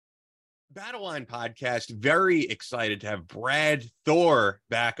Battle Line podcast. Very excited to have Brad Thor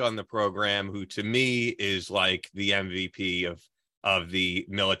back on the program, who to me is like the MVP of the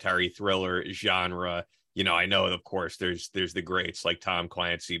military thriller genre. You know, I know, of course, there's the greats like Tom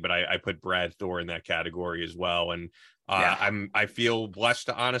Clancy, but I put Brad Thor in that category as well. And I feel blessed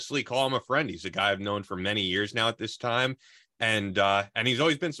to honestly call him a friend. He's a guy I've known for many years now at this time. And he's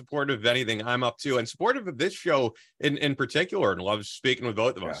always been supportive of anything I'm up to and supportive of this show in particular, and loves speaking with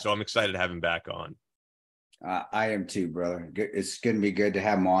both of us. So I'm excited to have him back on. I am too, brother. It's going to be good to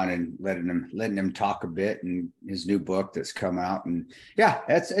have him on and letting him talk a bit, and his new book that's come out. And yeah,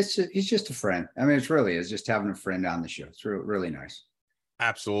 he's just a friend. I mean, it's just having a friend on the show. It's really nice.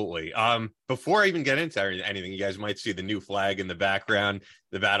 Absolutely. Before I even get into anything, you guys might see the new flag in the background,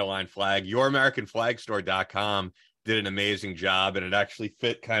 the Battle Line flag. YourAmericanFlagStore.com did an amazing job, and it actually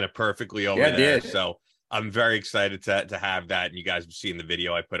fit kind of perfectly over there. So I'm very excited to have that, and you guys have seen the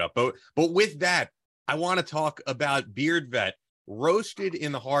video I put up. But with that, I want to talk about Beard Vet, roasted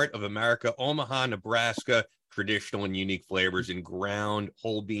in the heart of America, Omaha, Nebraska, traditional and unique flavors in ground,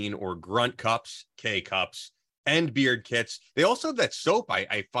 whole bean, or grunt cups, K-cups, and beard kits. They also have that soap.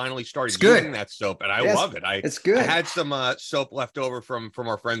 I finally started using that soap, and I love it. It's good. I had some soap left over from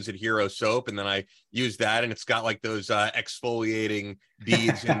our friends at Hero Soap, and then I used that, and it's got like those exfoliating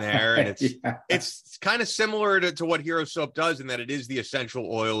beads in there, and it's kind of similar to what Hero Soap does in that it is the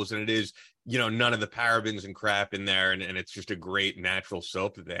essential oils, and it is, you know, none of the parabens and crap in there, and it's just a great natural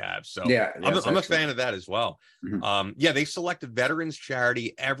soap that they have. So I'm a fan of that as well. Mm-hmm. They select a veterans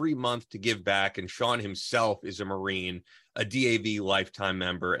charity every month to give back, and Sean himself is a Marine, a DAV lifetime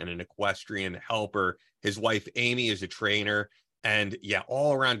member, and an equestrian helper. His wife Amy is a trainer, and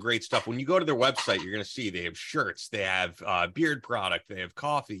all around great stuff. When you go to their website, you're going to see they have shirts, they have beard product, they have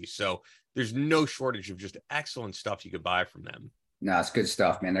coffee. So there's no shortage of just excellent stuff you could buy from them. No, it's good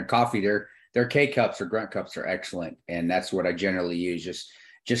stuff, man. Their coffee, their K-cups or grunt cups are excellent. And that's what I generally use just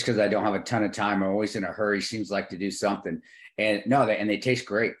because I don't have a ton of time. I'm always in a hurry. Seems like to do something. And they taste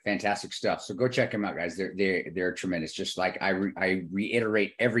great. Fantastic stuff. So go check them out, guys. They're tremendous. Just like I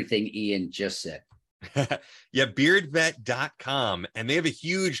reiterate everything Ian just said. Beardvet.com. And they have a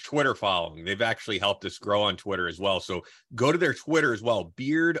huge Twitter following. They've actually helped us grow on Twitter as well. So go to their Twitter as well,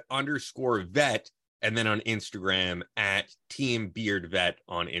 beard_vet. And then on Instagram at Team Beard Vet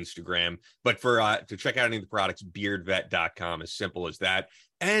on Instagram. But for to check out any of the products, beardvet.com, as simple as that.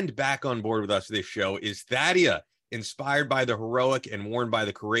 And back on board with us this show is Thadia, inspired by the heroic and worn by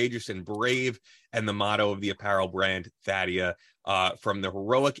the courageous and brave, and the motto of the apparel brand Thadia. From the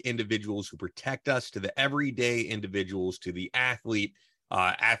heroic individuals who protect us to the everyday individuals to the athletes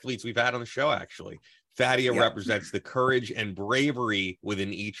we've had on the show, actually. Thadia represents the courage and bravery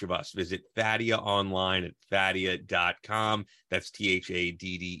within each of us. Visit Thadia online at Thadia.com. That's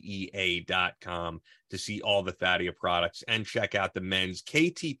THADDEA.com to see all the Thadia products, and check out the men's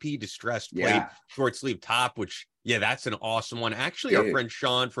KTP distressed plate short sleeve top, which, that's an awesome one. Actually, our friend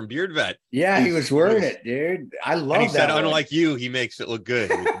Sean from Beard Vet. Yeah, he was wearing it, dude. I love that. He said, unlike you, he makes it look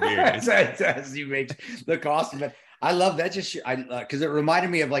good with the beard. He makes it look awesome. But I love that. Because it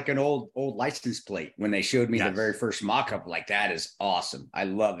reminded me of like an old license plate when they showed me the very first mock-up. Like, that is awesome. I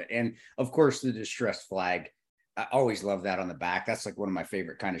love it. And of course, the distressed flag. I always love that on the back. That's like one of my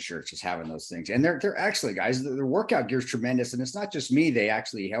favorite kind of shirts, is having those things. And they're actually, guys, their workout gear is tremendous. And it's not just me. They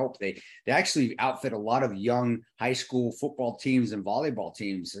actually help. They actually outfit a lot of young high school football teams and volleyball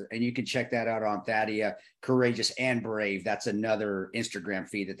teams. And you can check that out on Thadia, Courageous and Brave. That's another Instagram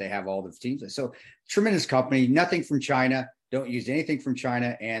feed that they have all the teams. So tremendous company, nothing from China. Don't use anything from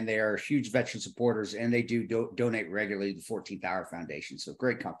China. And they are huge veteran supporters, and they do donate regularly to the 14th Hour Foundation. So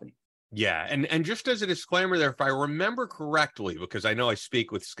great company. Yeah. And just as a disclaimer there, if I remember correctly, because I know I speak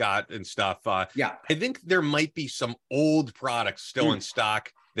with Scott and stuff, I think there might be some old products still in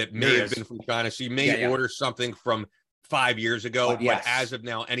stock that may have been from China. So you may order something from 5 years ago, but as of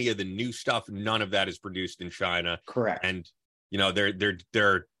now, any of the new stuff, none of that is produced in China. Correct. And, you know,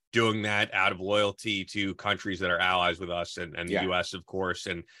 they're doing that out of loyalty to countries that are allies with us and the US, of course,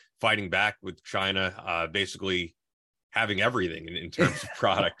 and fighting back with China, basically having everything in terms of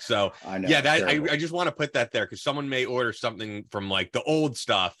product. So I know, I just want to put that there, because someone may order something from like the old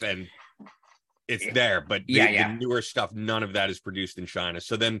stuff and it's there, but the newer stuff, none of that is produced in China.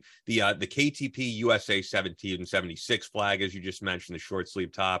 So then the KTP USA 1776 flag, as you just mentioned, the short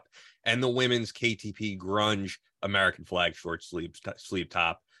sleeve top, and the women's KTP grunge American flag short sleeve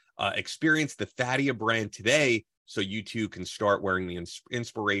top. Experience the Thadia brand today, so you too can start wearing the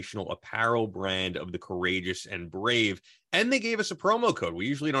inspirational apparel brand of the courageous and brave. And they gave us a promo code. We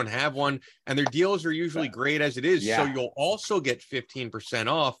usually don't have one, and their deals are usually great as it is. So you'll also get 15%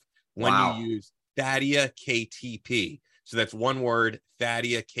 off when you use Thadia KTP. So that's one word,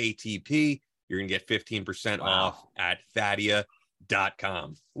 Thadia KTP. You're going to get 15% off at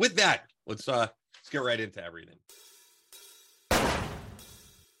Thadia.com. With that, let's get right into everything.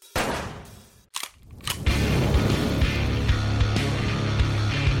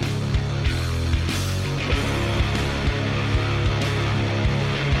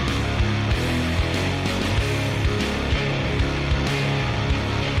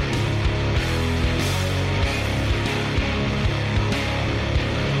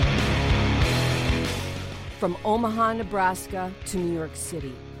 From Omaha, Nebraska to New York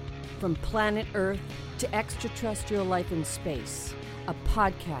City, from planet Earth to extraterrestrial life in space, a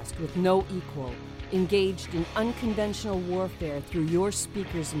podcast with no equal, engaged in unconventional warfare through your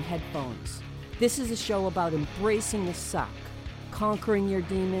speakers and headphones. This is a show about embracing the suck, conquering your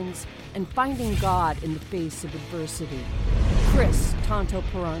demons, and finding God in the face of adversity. Chris Tonto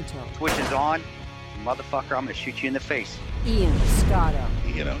Peranto. Switch is on. Motherfucker, I'm going to shoot you in the face. Ian Scotto.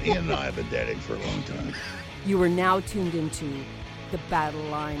 You know, Ian and I have been dating for a long time. You are now tuned into the Battle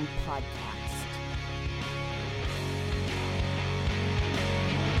Line Podcast.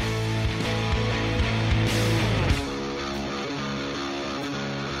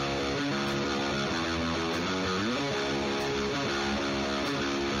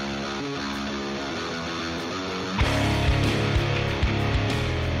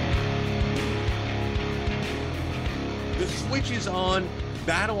 The switch is on.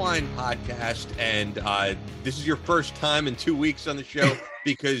 Battle Line Podcast, and this is your first time in 2 weeks on the show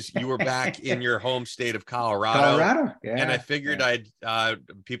because you were back in your home state of Colorado. Yeah. And I figured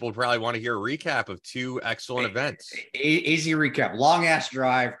people would probably want to hear a recap of two excellent events. Easy recap. Long ass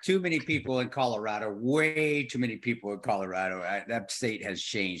drive. Too many people in Colorado. Way too many people in Colorado. That state has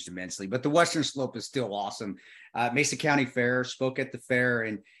changed immensely, but the Western Slope is still awesome. Mesa County Fair, spoke at the fair,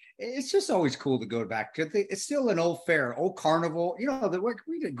 and it's just always cool to go back to. It's still an old fair, old carnival. You know,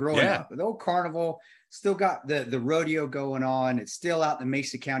 we did growing up. The old carnival still got the rodeo going on. It's still out in the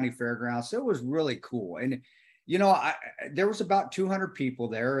Mesa County Fairgrounds. So it was really cool. And, you know, there was about 200 people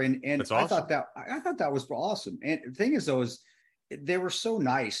there. And That's awesome. I thought that was awesome. And the thing is, though, they were so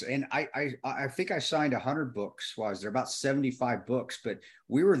nice. And I think I signed 100 books while I was there, about 75 books, but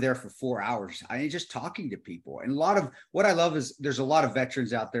we were there for 4 hours. I mean, just talking to people. And a lot of what I love is there's a lot of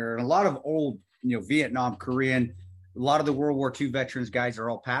veterans out there and a lot of old, you know, Vietnam, Korean, a lot of the World War II veterans guys are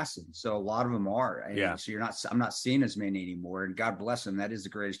all passing. So a lot of them are. And so I'm not seeing as many anymore, and God bless them. That is the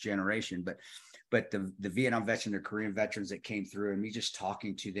greatest generation. But the Vietnam veterans, the Korean veterans that came through, and me just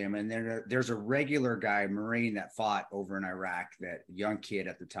talking to them. And then there's a regular guy, Marine, that fought over in Iraq, that young kid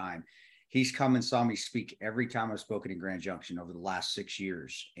at the time. He's come and saw me speak every time I've spoken in Grand Junction over the last 6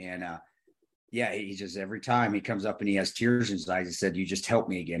 years. And he just, every time he comes up and he has tears in his eyes, he said, "You just helped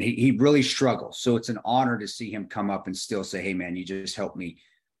me again." He really struggles. So it's an honor to see him come up and still say, "Hey man, you just helped me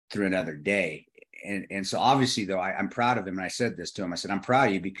through another day." And so obviously, though, I'm proud of him. And I said this to him. I said, "I'm proud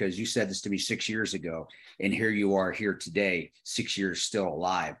of you because you said this to me 6 years ago. And here you are here today, 6 years still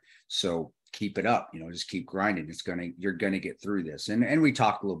alive. So keep it up, you know, just keep grinding. You're going to get through this." And we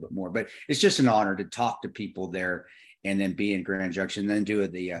talked a little bit more, but it's just an honor to talk to people there and then be in Grand Junction, then do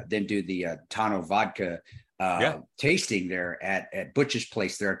the Tano vodka tasting there at Butch's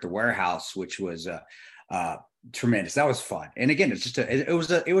place there at the warehouse, which was tremendous. That was fun. And again, it's just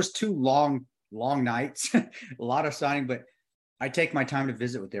it was 2 long nights, a lot of signing, but I take my time to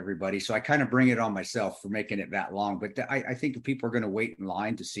visit with everybody. So I kind of bring it on myself for making it that long. But I think if people are going to wait in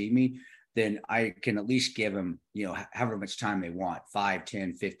line to see me, then I can at least give them, you know, however much time they want, 5,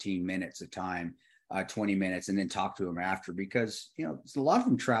 10, 15 minutes of time, 20 minutes, and then talk to them after, because, you know, a lot of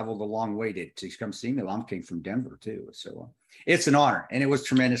them traveled a long way to come see me. I'm came from Denver too. So it's an honor, and it was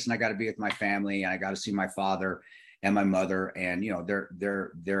tremendous. And I got to be with my family, and I got to see my father and my mother, and, you know,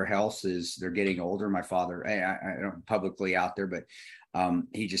 their health is, they're getting older. My father, I don't publicly out there, but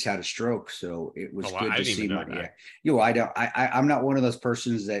he just had a stroke. So it was good to see I'm not one of those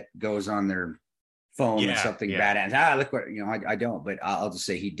persons that goes on their phone and something bad and look what, you know, I don't, but I'll just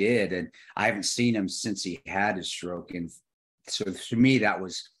say he did. And I haven't seen him since he had his stroke. And so to me, that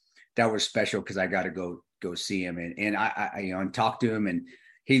was special, because I got to go see him and I you know, and talk to him. And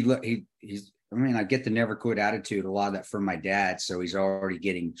he's, I mean, I get the never quit attitude, a lot of that from my dad. So he's already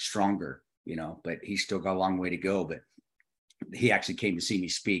getting stronger, you know, but he's still got a long way to go. But he actually came to see me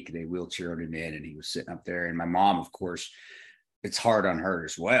speak. They wheelchaired him in, and he was sitting up there. And my mom, of course, it's hard on her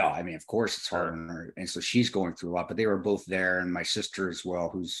as well. I mean, of course it's hard on her. And so she's going through a lot, but they were both there. And my sister as well,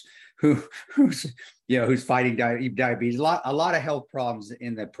 who's fighting diabetes, a lot of health problems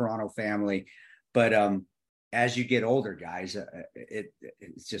in the Peranto family. But as you get older, guys,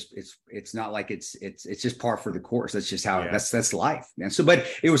 it's not like it's just par for the course. That's just how that's life. And so, but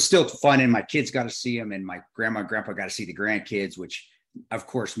it was still fun, and my kids got to see them, and my grandma and grandpa got to see the grandkids, which of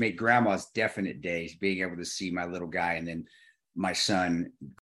course made grandma's definite days, being able to see my little guy, and then my son,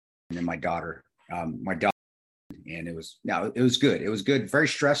 and then my daughter, and it was good. It was good, very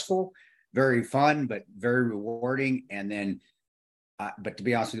stressful, very fun, but very rewarding. And then but to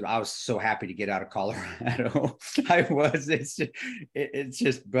be honest with you, I was so happy to get out of Colorado. I was. It's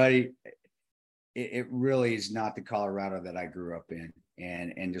just, buddy, it really is not the Colorado that I grew up in,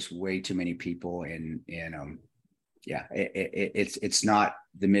 and just way too many people, and it's not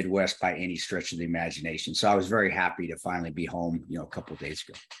the Midwest by any stretch of the imagination. So I was very happy to finally be home, a couple of days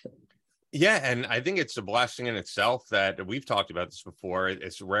ago. Yeah, and I think it's a blessing in itself that we've talked about this before.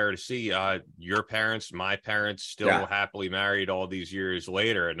 It's rare to see your parents, my parents, still happily married all these years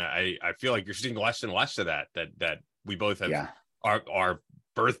later, and I feel like you're seeing less and less of that we both have our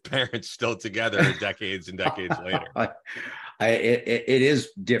birth parents still together decades and decades later. It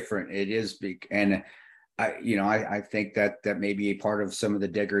is different. It is big, and I think that may be a part of some of the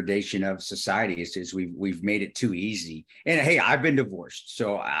degradation of society is we've made it too easy. And hey, I've been divorced,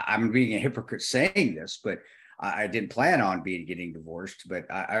 so I'm being a hypocrite saying this, but I didn't plan on getting divorced. But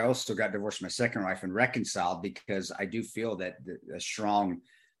I also got divorced from my second wife and reconciled, because I do feel that a strong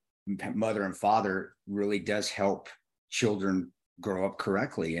mother and father really does help children grow up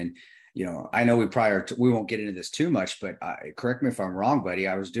correctly. And I know we won't get into this too much, but correct me if I'm wrong, buddy.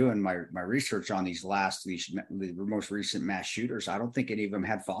 I was doing my research on the most recent mass shooters. I don't think any of them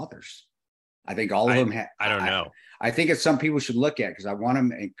had fathers. I think all of them had. I don't know. I think it's some people should look at, because I want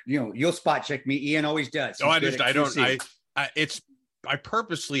them. And, you'll spot check me. Ian always does. I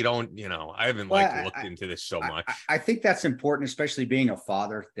purposely don't. I haven't looked into this so much. I think that's important, especially being a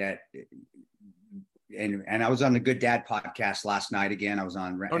father. And I was on the Good Dad podcast last night again. I was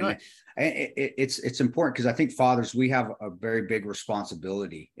on. Oh, nice. It's important, because I think fathers, we have a very big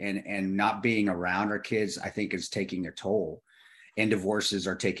responsibility, and not being around our kids, I think, is taking a toll, and divorces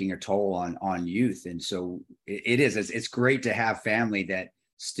are taking a toll on youth. And so it's great to have family that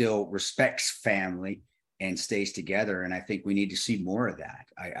still respects family and stays together. And I think we need to see more of that.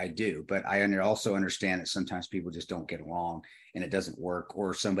 I do, but I also understand that sometimes people just don't get along, and it doesn't work,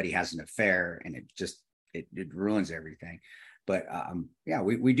 or somebody has an affair, and it ruins everything. But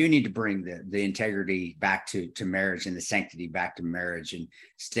we do need to bring the integrity back to marriage, and the sanctity back to marriage, and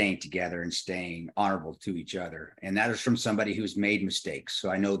staying together and staying honorable to each other. And that is from somebody who's made mistakes.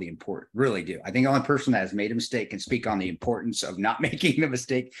 So I know the importance, really do. I think the only person that has made a mistake can speak on the importance of not making the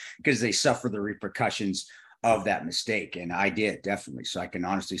mistake, because they suffer the repercussions of that mistake. And I did, definitely. So I can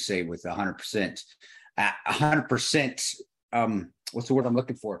honestly say with 100%, what's the word I'm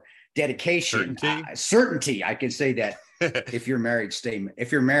looking for? Dedication, certainty. I can say that if you're married,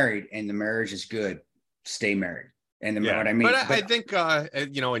 if you're married and the marriage is good, stay married. And what I mean. But I think,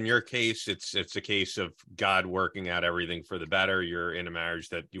 in your case, it's a case of God working out everything for the better. You're in a marriage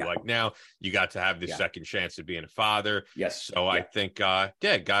that you like now. You got to have this second chance of being a father. Yes. So I think, God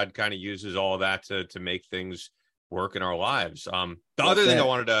kind of uses all of that to make things work in our lives. The other thing I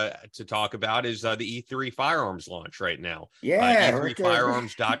wanted to talk about is the E3 firearms launch right now. Yeah.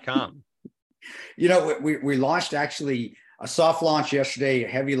 E3firearms.com. We launched actually a soft launch yesterday, a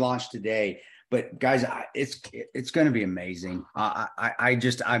heavy launch today. But guys, it's going to be amazing.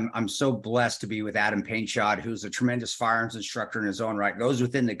 I'm so blessed to be with Adam Painshot, who's a tremendous firearms instructor in his own right, goes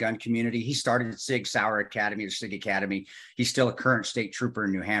within the gun community. He started at Sig Sauer Academy, or Sig Academy. He's still a current state trooper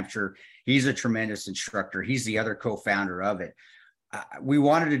in New Hampshire. He's a tremendous instructor. He's the other co-founder of it. We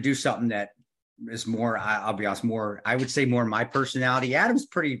wanted to do something that is more, I'll be honest, I would say more my personality. Adam's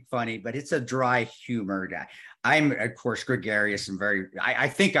pretty funny, but it's a dry humor guy. I'm, of course, gregarious and I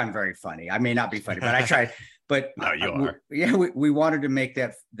think I'm very funny. I may not be funny, but I try. But no, you are. We wanted to make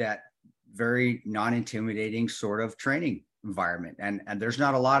that very non-intimidating sort of training environment. And there's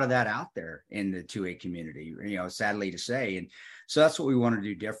not a lot of that out there in the 2A community, sadly to say. And so that's what we want to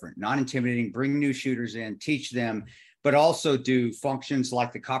do different, non-intimidating, bring new shooters in, teach them, but also do functions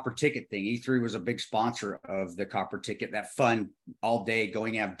like the copper ticket thing. E3 was a big sponsor of the copper ticket, that fun all day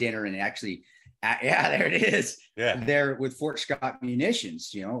going to have dinner and actually, there it is. Yeah. There with Fort Scott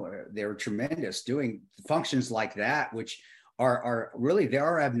Munitions, they were tremendous doing functions like that, which are really, they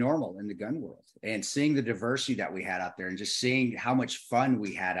are abnormal in the gun world. And seeing the diversity that we had out there, and just seeing how much fun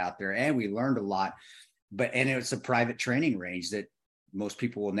we had out there, and we learned a lot. And it's a private training range that most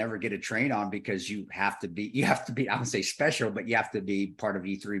people will never get to train on, because you have to be, I would say special, but you have to be part of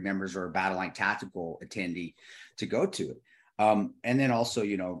E3 members or a Battle Line Tactical attendee to go to it. And then also,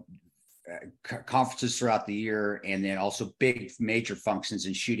 conferences throughout the year, and then also big major functions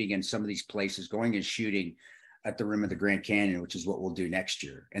and shooting in some of these places, going and shooting at the rim of the Grand Canyon, which is what we'll do next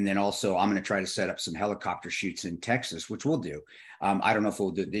year. And then also I'm going to try to set up some helicopter shoots in Texas, which we'll do. I don't know if we'll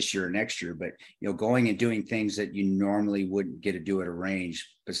do it this year or next year, but going and doing things that you normally wouldn't get to do at a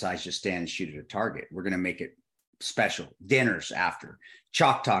range besides just stand and shoot at a target. We're going to make it special. Dinners after,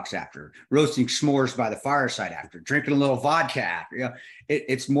 chalk talks after, roasting s'mores by the fireside after, drinking a little vodka after.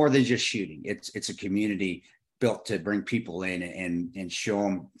 It's more than just shooting. It's a community built to bring people in and show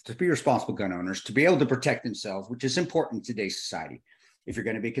them to be responsible gun owners, to be able to protect themselves, which is important in today's society. If you're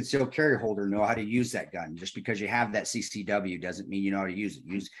going to be a concealed carry holder, know how to use that gun. Just because you have that CCW doesn't mean you know how to use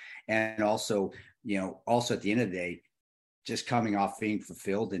it. And also at the end of the day, just coming off being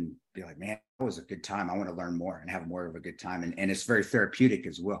fulfilled and be like, man, that was a good time. I want to learn more and have more of a good time. And it's very therapeutic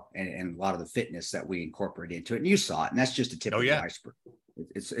as well. And a lot of the fitness that we incorporate into it. And you saw it. And that's just a tip of the iceberg.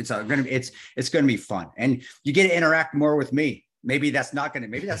 It's going to be fun. And you get to interact more with me. Maybe that's going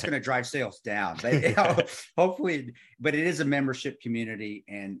to drive sales down, but hopefully, but it is a membership community.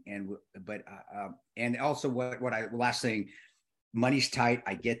 And also last thing, money's tight.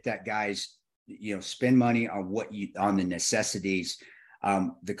 I get that, guys. Spend money on the necessities.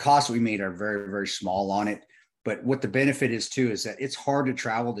 The costs we made are very, very small on it. But what the benefit is too, is that it's hard to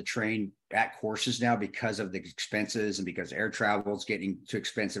travel to train at courses now because of the expenses and because air travel is getting too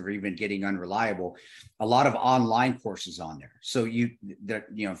expensive or even getting unreliable. A lot of online courses on there. So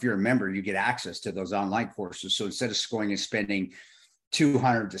if you're a member, you get access to those online courses. So instead of going and spending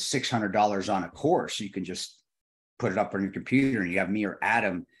 $200 to $600 on a course, you can just put it up on your computer and you have me or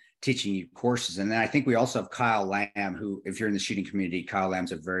Adam teaching you courses. And then I think we also have Kyle Lamb, who, if you're in the shooting community, Kyle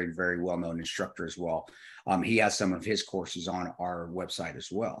Lamb's a very, very well-known instructor as well. He has some of his courses on our website as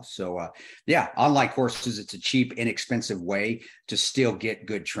well. So online courses, it's a cheap, inexpensive way to still get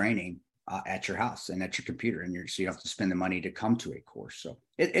good training at your house and at your computer. And so you don't have to spend the money to come to a course. So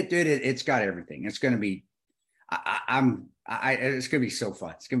it's got everything. It's going to be, it's going to be so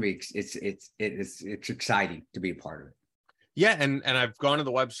fun. It's going to be, it's exciting to be a part of it. Yeah, and I've gone to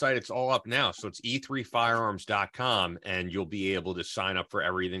the website. It's all up now. So it's e3firearms.com, and you'll be able to sign up for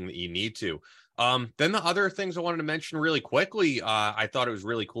everything that you need to. Then the other things I wanted to mention really quickly, I thought it was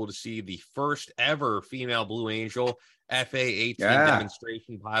really cool to see the first ever female Blue Angel FA-18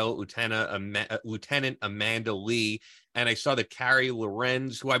 demonstration pilot, Lieutenant Amanda Lee. And I saw that Carrie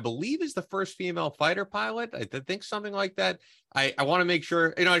Lorenz, who I believe is the first female fighter pilot. I think something like that. I want to make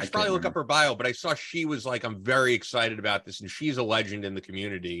sure, I should probably look up her bio, but I saw she was like, I'm very excited about this. And she's a legend in the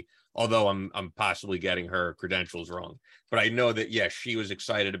community, although I'm possibly getting her credentials wrong. But I know that, she was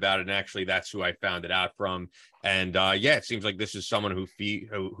excited about it. And actually, that's who I found it out from. And it seems like this is someone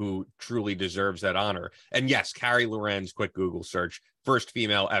who truly deserves that honor. And yes, Carrie Lorenz, quick Google search, first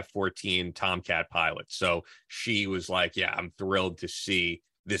female F-14 Tomcat pilot. So she was like, I'm thrilled to see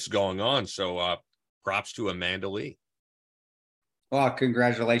this going on. So props to Amanda Lee. Well,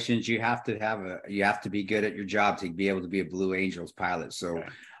 congratulations. You have to be good at your job to be able to be a Blue Angels pilot. So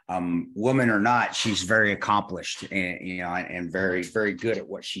woman or not, she's very accomplished and very, very good at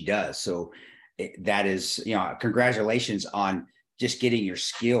what she does. So that is, congratulations on just getting your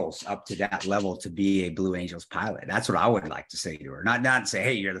skills up to that level to be a Blue Angels pilot. That's what I would like to say to her. Not say,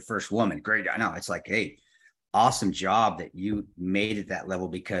 hey, you're the first woman. Great. I know. It's like, hey, awesome job that you made it that level,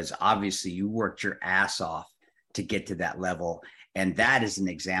 because obviously you worked your ass off to get to that level. And that is an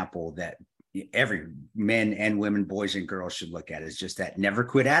example that every men and women, boys and girls should look at. It's just that never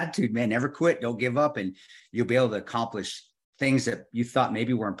quit attitude, man. Never quit. Don't give up. And you'll be able to accomplish things that you thought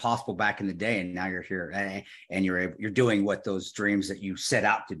maybe were impossible back in the day. And now you're here and you're doing what those dreams that you set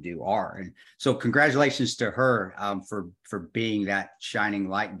out to do are. And so congratulations to her for being that shining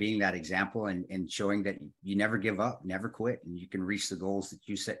light, being that example, and showing that you never give up, never quit, and you can reach the goals that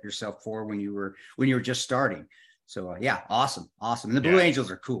you set yourself for when you were just starting. So awesome. And the Blue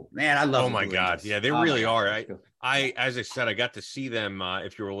Angels are cool, man. I love. Oh my God. Angels. Yeah, they really are. As I said, I got to see them.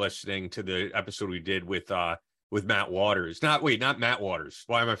 If you were listening to the episode we did with Matt Waters, not Matt Waters.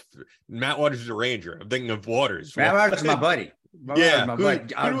 Why am Matt Waters is a Ranger. I'm thinking of Waters. Matt Waters is my buddy. Who do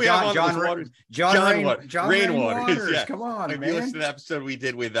we have on John Rainwaters. Yeah. Come on, if man. you listen to the episode we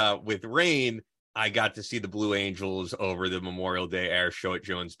did with Rain, I got to see the Blue Angels over the Memorial Day air show at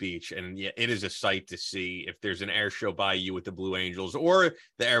Jones Beach. And it is a sight to see. If there's an air show by you with the Blue Angels or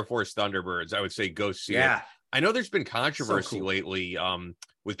the Air Force Thunderbirds, I would say go see it. I know there's been controversy lately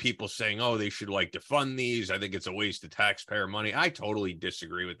with people saying, oh, they should defund these. I think it's a waste of taxpayer money. I totally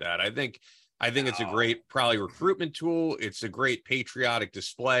disagree with that. I think it's a great probably recruitment tool. It's a great patriotic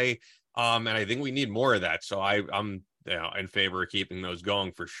display. And I think we need more of that. So I'm in favor of keeping those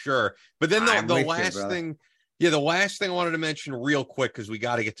going for sure. But then the last thing, the last thing I wanted to mention real quick, because we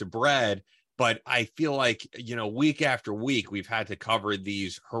got to get to Brad, but I feel like, week after week, we've had to cover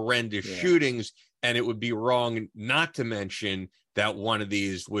these horrendous shootings, and it would be wrong not to mention that one of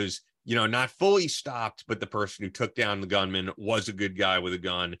these was, not fully stopped, but the person who took down the gunman was a good guy with a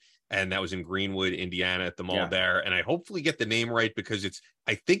gun. And that was in Greenwood, Indiana at the mall there. And I hopefully get the name right, because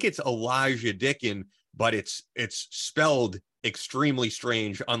I think it's Elijah Dickin, but it's spelled extremely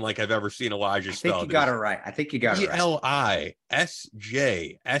strange, unlike I've ever seen Elijah spelled. I think you got it right.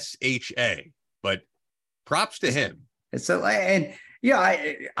 Elisha. But props to him. I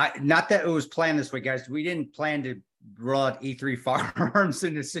not that it was planned this way, guys. We didn't plan to roll out E3 firearms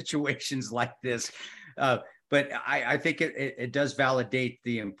into situations like this. But I think it does validate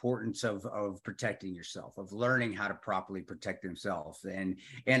the importance of protecting yourself, of learning how to properly protect himself. And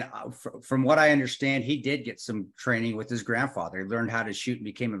from what I understand, he did get some training with his grandfather. He learned how to shoot and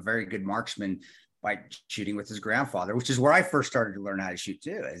became a very good marksman by shooting with his grandfather, which is where I first started to learn how to shoot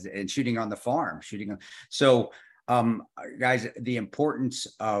too, and shooting on the farm, So guys, the importance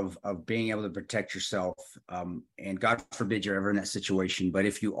of being able to protect yourself, and God forbid you're ever in that situation, but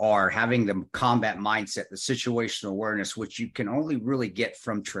if you are, having the combat mindset, the situational awareness, which you can only really get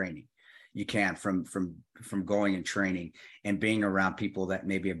from training. You can from going and training and being around people that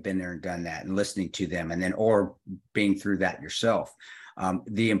maybe have been there and done that, and listening to them, and then or being through that yourself.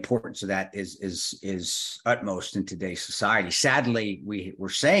 The importance of that is utmost in today's society. Sadly, we're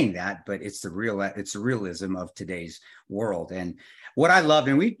saying that, but it's the realism of today's world. And what I love,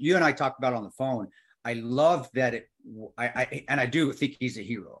 and you and I talked about on the phone, I love that I do think he's a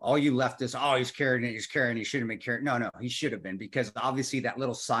hero. All you leftists, he's carrying it, he shouldn't have been carrying. No, he should have been, because obviously that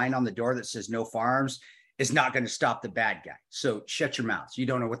little sign on the door that says no firearms is not going to stop the bad guy. So shut your mouths. You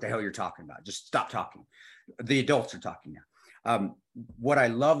don't know what the hell you're talking about. Just stop talking. The adults are talking now. What I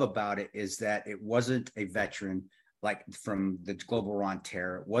love about it is that it wasn't a veteran like from the global war on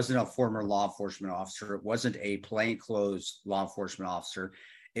terror. It wasn't a former law enforcement officer. It wasn't a plainclothes law enforcement officer.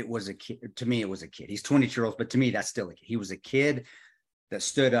 It was a kid. To me, it was a kid. He's 22-year-old, but to me, that's still a kid. He was a kid that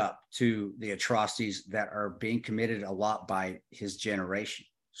stood up to the atrocities that are being committed a lot by his generation.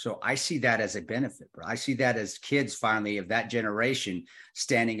 So I see that as a benefit, bro. I see that as kids finally of that generation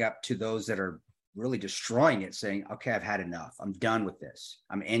standing up to those that are really destroying it, saying, okay, I've had enough. I'm done with this.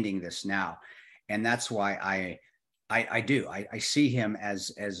 I'm ending this now. And that's why I see him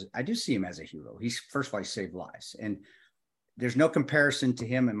as I do see him as a hero. He's, first of all, he saved lives. And there's no comparison to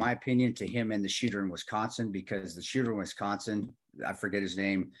him, in my opinion, to him and the shooter in Wisconsin, because the shooter in Wisconsin, I forget his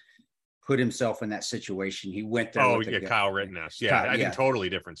name, put himself in that situation. He went there. Kyle Rittenhouse. Yeah, I think totally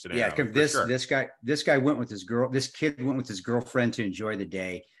different scenario. Yeah, this guy went with his girl. This kid went with his girlfriend to enjoy the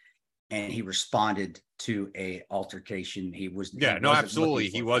day, and he responded to a altercation. Absolutely.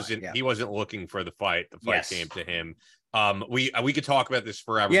 He wasn't looking for the fight. The fight came to him. We could talk about this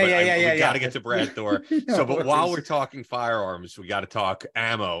forever. We got to get to Brad Thor. But while we're talking firearms, we got to talk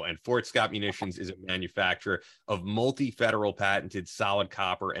ammo. And Fort Scott Munitions is a manufacturer of multi-federal patented solid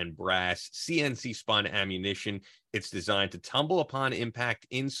copper and brass CNC spun ammunition. It's designed to tumble upon impact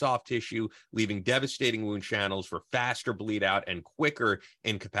in soft tissue, leaving devastating wound channels for faster bleed out and quicker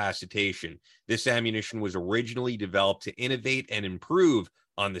incapacitation. This ammunition was originally developed to innovate and improve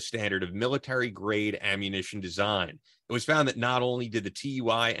on the standard of military-grade ammunition design. It was found that not only did the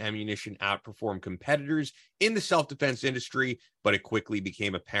TUI ammunition outperform competitors in the self-defense industry, but it quickly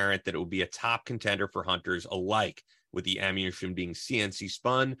became apparent that it would be a top contender for hunters alike. With the ammunition being CNC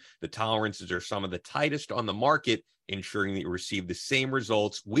spun, the tolerances are some of the tightest on the market, ensuring that you receive the same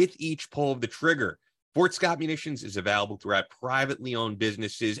results with each pull of the trigger. Fort Scott Munitions is available throughout privately owned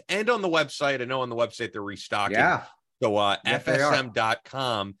businesses and on the website. I know on the website they're restocking. Yeah. So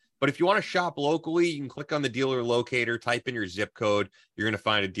FSM.com. But if you want to shop locally, you can click on the dealer locator, type in your zip code. You're going to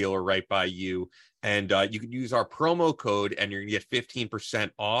find a dealer right by you. And you can use our promo code and you're going to get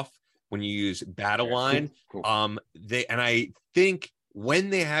 15% off when you use Battle Line. Cool. I think when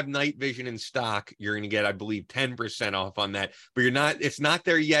they have night vision in stock, you're going to get, I believe, 10% off on that. But it's not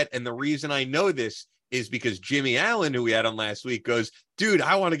there yet. And the reason I know this is because Jimmy Allen, who we had on last week, goes, dude,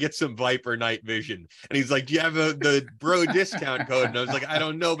 I want to get some Viper night vision. And he's like, do you have the bro discount code? And I was like, I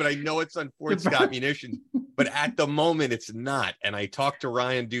don't know, but I know it's on Fort Scott Munitions. But at the moment, it's not. And I talked to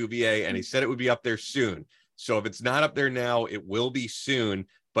Ryan Duvier, and he said it would be up there soon. So if it's not up there now, it will be soon.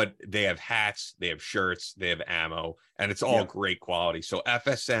 But they have hats, they have shirts, they have ammo, and it's all great quality. So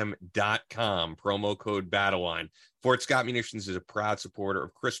FSM.com, promo code BattleLine. Fort Scott Munitions is a proud supporter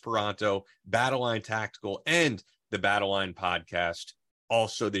of Chris Peranto, BattleLine Tactical, and the BattleLine podcast.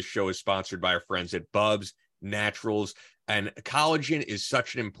 Also, this show is sponsored by our friends at Bubs Naturals. And collagen is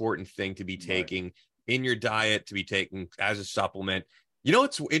such an important thing to be taking in your diet, to be taken as a supplement. You know,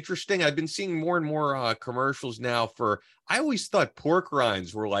 it's interesting. I've been seeing more and more commercials now for, I always thought pork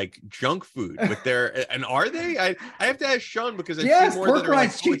rinds were like junk food, but and are they? I have to ask Sean because I've seen more pork that are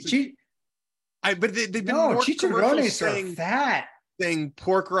rinds. but they've been more commercials saying, are fat. Saying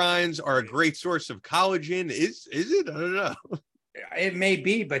pork rinds are a great source of collagen. Is it? I don't know. It may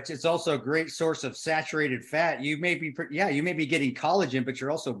be, but it's also a great source of saturated fat. You may be getting collagen, but you're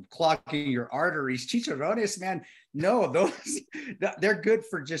also clogging your arteries. Chicharrones, man, no, they're good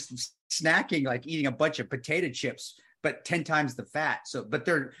for just snacking, like eating a bunch of potato chips, but 10 times the fat. So, but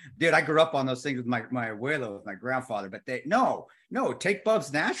dude, I grew up on those things with my abuelo, with my grandfather, but take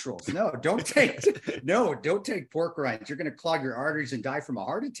Bub's Naturals. Don't take pork rinds. You're going to clog your arteries and die from a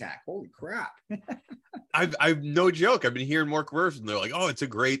heart attack. Holy crap. I've no joke. I've been hearing more commercials and they're like, oh, it's a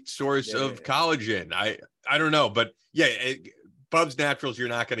great source of collagen. I don't know, but Bub's Naturals, you're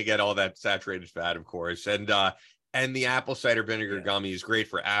not going to get all that saturated fat, of course. And the apple cider vinegar gummy is great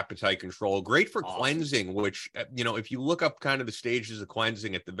for appetite control, great for cleansing, which, if you look up kind of the stages of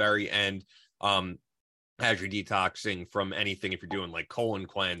cleansing at the very end, as you're detoxing from anything, if you're doing like colon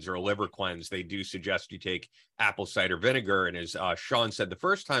cleanse or a liver cleanse, they do suggest you take apple cider vinegar. And as Sean said the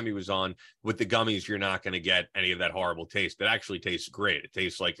first time he was on, with the gummies, you're not going to get any of that horrible taste. It actually tastes great. It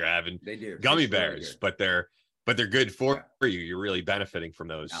tastes like you're having gummy bears, but they're good for you. You're really benefiting from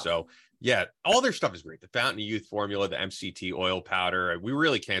those. So yeah, all their stuff is great. The Fountain of Youth formula, the MCT oil powder. We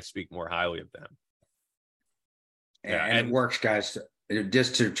really can't speak more highly of them. And it works, guys.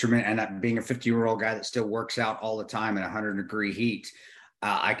 Just to tremendous, and being a 50-year-old guy that still works out all the time in 100-degree heat,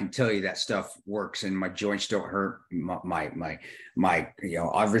 I can tell you that stuff works, and my joints don't hurt. My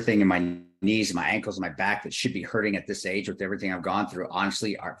everything in my knees, my ankles, my back that should be hurting at this age with everything I've gone through.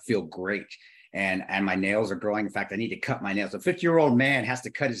 Honestly, I feel great, and my nails are growing. In fact, I need to cut my nails. A 50-year-old man has to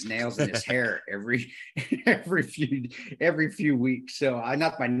cut his nails and his hair every few weeks. So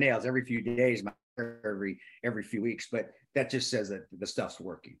not my nails every few days, my hair every few weeks, but that just says that the stuff's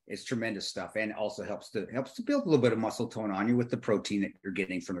working. It's tremendous stuff, and also helps to build a little bit of muscle tone on you with the protein that you're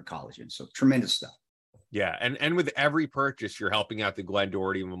getting from the collagen. So tremendous stuff. Yeah, and with every purchase, you're helping out the Glenn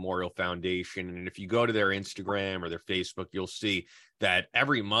Doherty Memorial Foundation. And if you go to their Instagram or their Facebook, you'll see that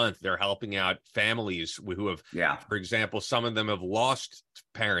every month they're helping out families who have, for example, some of them have lost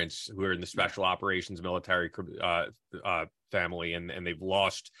parents who are in the special operations military family, and they've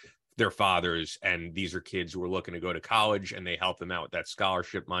lost their fathers, and these are kids who are looking to go to college, and they help them out with that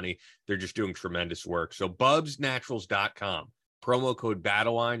scholarship money. They're just doing tremendous work. So bubsnaturals.com, promo code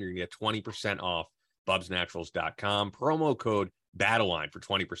BattleLine, you're gonna get 20% off. bubsnaturals.com, promo code BattleLine for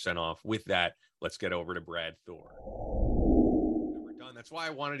 20% off. With that, let's get over to Brad Thor. We're done. That's why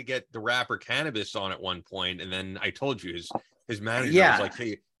I wanted to get the rapper Cannabis on at one point, and then I told you his manager was like,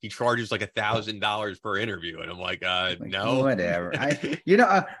 hey, he charges like $1,000 per interview. And I'm like, no, whatever. That's,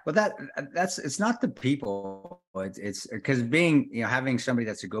 it's not the people. It's because being, having somebody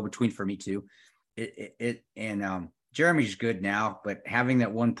that's a go-between for me too. Jeremy's good now, but having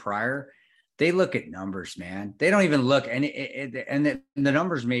that one prior, they look at numbers, man. They don't even look, and the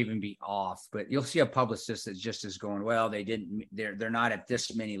numbers may even be off, but you'll see a publicist that just is going, well, they're not at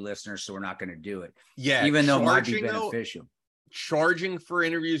this many listeners, so we're not going to do it. Yeah. Even though it might be beneficial. Charging for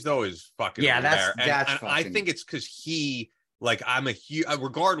interviews though is fucking that's and I think it's because I'm a huge,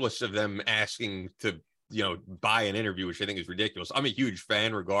 regardless of them asking to buy an interview, which I think is ridiculous. I'm a huge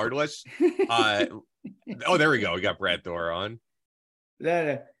fan regardless. Oh, there we go. We got Brad Thor on.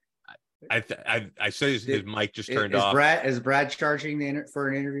 I say his mic just turned off. Is Brad charging for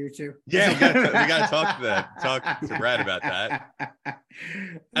an interview too? Yeah, we got to talk to Brad about that.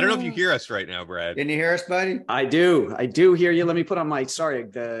 I don't know if you hear us right now, Brad. Can you hear us, buddy? I do hear you. Let me put on my. Sorry,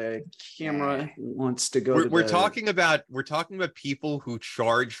 the camera wants to go. We're talking about people who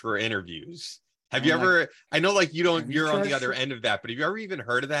charge for interviews. Have you ever? I know, like you're on the other end of that, but have you ever even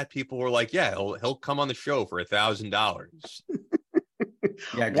heard of that? People were like, "Yeah, he'll come on the show for $1,000."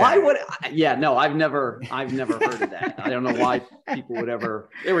 Yeah. Exactly. Why would? No, I've never heard of that. I don't know why people would ever.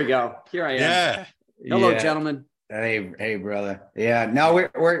 There we go. Here I am. Yeah. Hello, gentlemen. Hey, brother. Yeah. No, we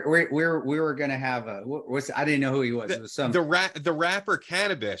were gonna have I didn't know who he was. It was the rapper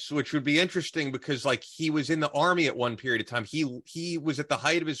Cannabis, which would be interesting because like he was in the army at one period of time. He was at the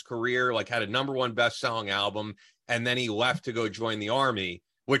height of his career, like had a #1 best-selling album, and then he left to go join the army.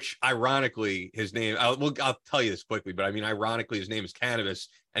 which ironically his name, I'll tell you this quickly, but I mean, ironically, his name is Cannabis,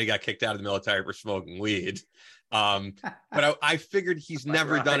 and he got kicked out of the military for smoking weed. But I figured he's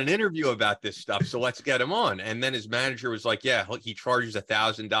never done an interview about this stuff, so let's get him on. And then his manager was like, yeah, he charges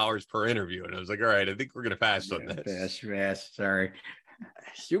 $1,000 per interview. And I was like, all right, I think we're going to pass on this. Yes, sorry.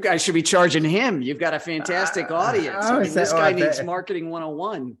 You guys should be charging him. You've got a fantastic audience. This guy needs marketing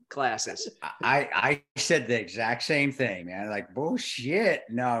 101 classes. I said the exact same thing, man. Like, bullshit.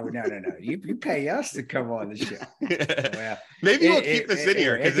 No. You pay us to come on the show. Well, maybe we'll keep this in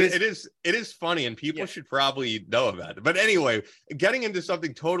here because it is funny and people should probably know about it. But anyway, getting into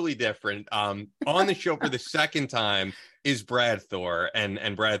something totally different. On the show for the second time is Brad Thor,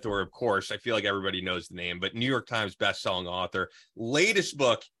 and Brad Thor, of course, I feel like everybody knows the name, but New York Times bestselling author. Latest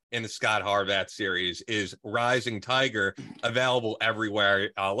book in the Scott Harvath series is Rising Tiger, available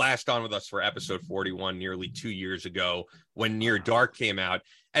everywhere. Last on with us for episode 41, nearly 2 years ago, when Near Dark came out.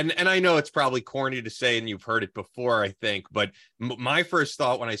 And I know it's probably corny to say, and you've heard it before, I think, but my first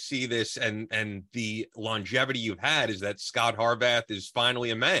thought when I see this and the longevity you've had is that Scott Harvath is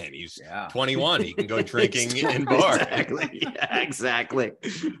finally a man. He's 21. He can go drinking in bars. Exactly.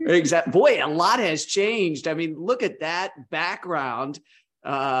 Boy, a lot has changed. I mean, look at that background.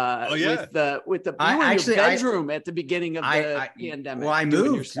 With the you were in your bedroom at the beginning of the pandemic. Well, I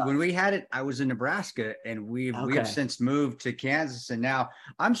moved when we had it. I was in Nebraska, and we have since moved to Kansas, and now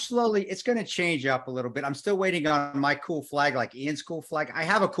I'm slowly. It's going to change up a little bit. I'm still waiting on my cool flag, like Ian's cool flag. I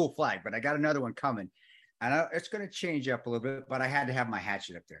have a cool flag, but I got another one coming, and it's going to change up a little bit. But I had to have my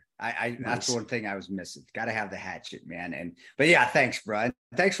hatchet up there. That's the one thing I was missing. Got to have the hatchet, man. But yeah, thanks, bro.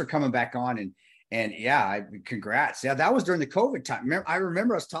 Thanks for coming back on and yeah, congrats. Yeah, that was during the COVID time. I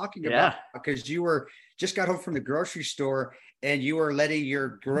remember us talking about because you were just got home from the grocery store and you were letting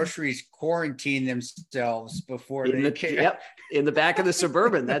your groceries quarantine themselves before they came. Yep, in the back of the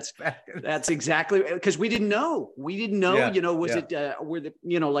Suburban. That's exactly because we didn't know. Yeah, was it were the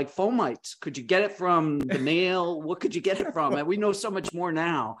like fomites? Could you get it from the mail? What could you get it from? And we know so much more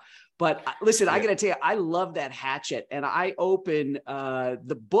now. But listen, I got to tell you, I love that hatchet, and I open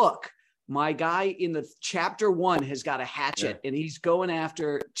the book. My guy in the chapter 1 has got a hatchet and he's going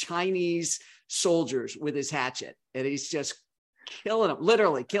after Chinese soldiers with his hatchet, and he's just killing them,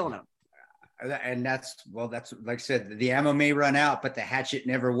 literally killing them. And that's like I said, the ammo may run out, but the hatchet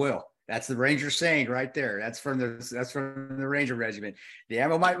never will. That's the Ranger saying right there. That's from the Ranger Regiment. The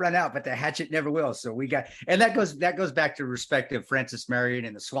ammo might run out, but the hatchet never will. So that goes back to respect of Francis Marion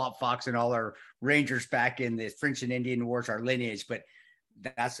and the Swamp Fox and all our Rangers back in the French and Indian Wars, our lineage. But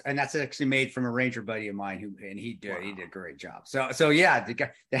that's actually made from a Ranger buddy of mine he did a great job. So yeah,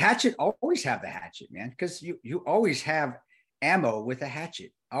 the hatchet, always have the hatchet, man, because you always have ammo with a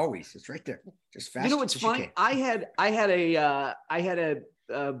hatchet. Always, it's right there. Just fast. What's funny? I had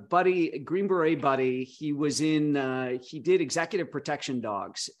a buddy, a Green Beret buddy. He was he did executive protection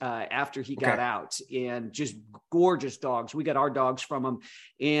dogs after he got out, and just gorgeous dogs. We got our dogs from him,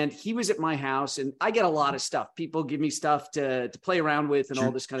 and he was at my house, and I get a lot of stuff. People give me stuff to play around with and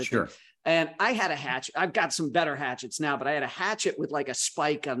all this kind of thing. And I had a hatchet. I've got some better hatchets now, but I had a hatchet with like a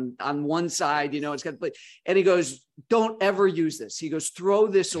spike on one side, it's got, and he goes, don't ever use this. He goes, throw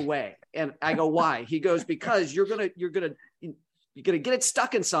this away. And I go, why? He goes, because you're going to get it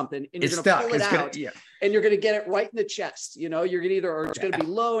stuck in something, and you're going to pull it out, and you're going to get it right in the chest. You're going to either, or it's going to be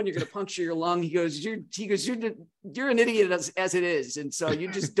low, and you're going to puncture your lung. He goes, you're an idiot as it is, and so you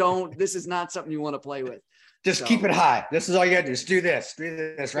just don't. This is not something you want to play with. Just keep it high. This is all you got to do. Just do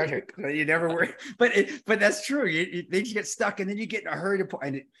this right here. You never worry. But that's true. Things get stuck, and then you get in a hurry to put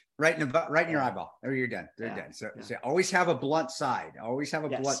it right in your eyeball. There, you're done. They're done. So always have a blunt side. Always have a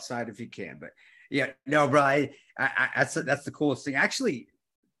blunt side if you can. But yeah, no, bro. That's the coolest thing. Actually,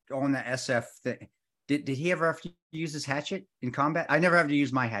 on the SF thing, did he ever have to use his hatchet in combat? I never have to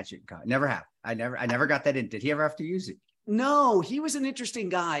use my hatchet in combat. Never have. I never got that in. Did he ever have to use it? No, he was an interesting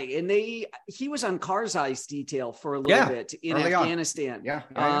guy, and he was on Karzai's detail for a little bit in Afghanistan.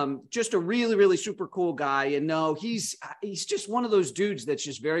 Just a really, really super cool guy. And no, he's just one of those dudes that's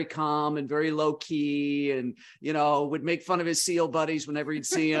just very calm and very low key, and would make fun of his SEAL buddies whenever he'd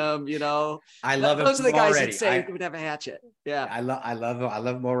see him. I love him. Those are the guys that say he would have a hatchet. Yeah, I love him. I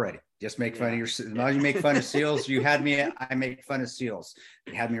love him already. Just make fun of as long as you make fun of SEALs, you had me. I make fun of SEALs.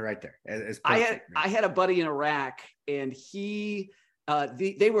 You had me right there. It's perfect, I had a buddy in Iraq, and they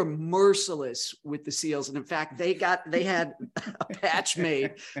were merciless with the SEALs, and in fact, they had a patch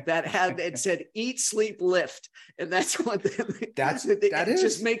made that said "Eat, Sleep, Lift," and that's what that is.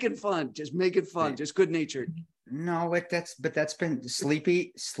 Just making fun, just good natured. No, that's been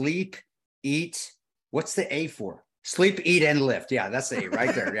sleep, eat. What's the A for? Sleep, eat, and lift. Yeah, that's the 8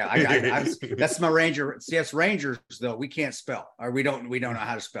 right there. Yeah, that's my Ranger. Yes, Rangers though we can't spell, or we don't know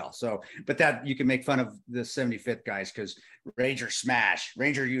how to spell. So, but that you can make fun of the 75th guys because Ranger smash,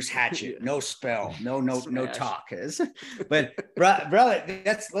 Ranger use hatchet, no spell, no talk. But brother,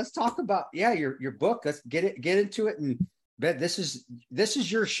 let's talk about your book. Let's get into it, and this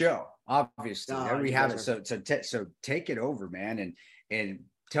is your show, obviously. We have it. So take it over, man, and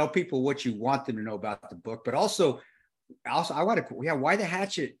tell people what you want them to know about the book, but also I want to, why the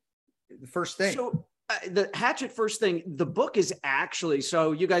hatchet, the first thing? So the hatchet first thing, the book is actually,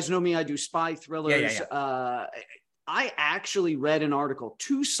 so you guys know me, I do spy thrillers. I actually read an article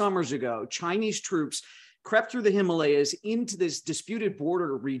 2 summers ago. Chinese troops crept through the Himalayas into this disputed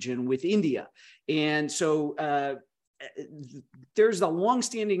border region with India. And so there's a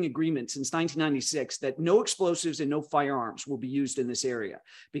longstanding agreement since 1996 that no explosives and no firearms will be used in this area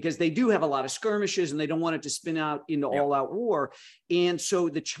because they do have a lot of skirmishes and they don't want it to spin out into all-out war. And so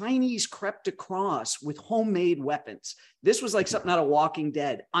the Chinese crept across with homemade weapons. This was like something out of Walking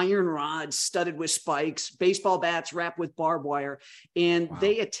Dead: iron rods studded with spikes, baseball bats wrapped with barbed wire. And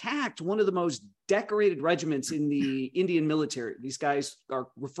they attacked one of the most decorated regiments in the Indian military. These guys are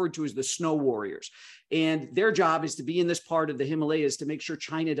referred to as the Snow Warriors. And their job is to be in this part of the Himalayas to make sure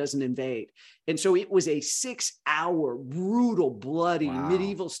China doesn't invade. And so it was a 6-hour, brutal, bloody,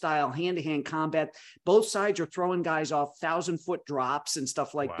 medieval style hand-to-hand combat. Both sides are throwing guys off 1,000-foot drops and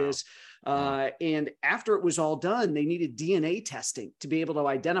stuff like this. And after it was all done, they needed DNA testing to be able to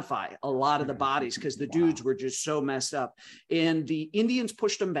identify a lot of the bodies because the dudes were just so messed up. And the Indians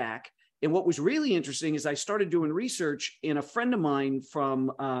pushed them back. And what was really interesting is I started doing research, and a friend of mine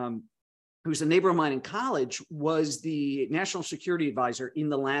from who's a neighbor of mine in college was the national security advisor in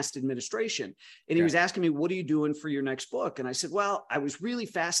the last administration. And he was asking me, what are you doing for your next book? And I said, well, I was really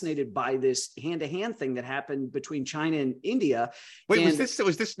fascinated by this hand-to-hand thing that happened between China and India. Wait, was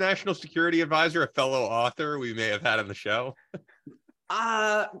this national security advisor a fellow author we may have had on the show?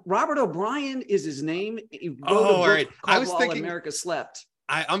 Robert O'Brien is his name. He wrote a book called I was While thinking America Slept.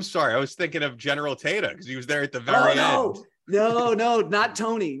 I'm sorry. I was thinking of General Tata because he was there at the very end. No, not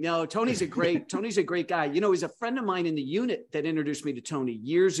Tony. No, Tony's a great guy. You know, he's a friend of mine in the unit that introduced me to Tony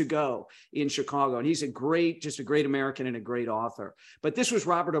years ago in Chicago. And he's just a great American and a great author. But this was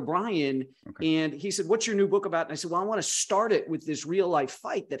Robert O'Brien. And he said, what's your new book about? And I said, well, I want to start it with this real life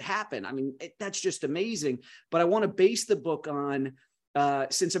fight that happened. I mean, that's just amazing. But I want to base the book on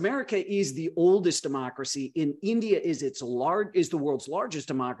since America is the oldest democracy and India is the world's largest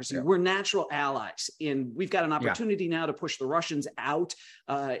democracy, we're natural allies. And we've got an opportunity now to push the Russians out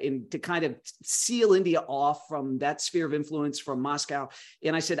and to kind of seal India off from that sphere of influence from Moscow.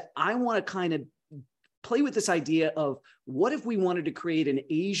 And I said, I want to kind of play with this idea of what if we wanted to create an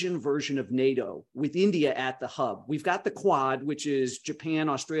Asian version of NATO with India at the hub? We've got the Quad, which is Japan,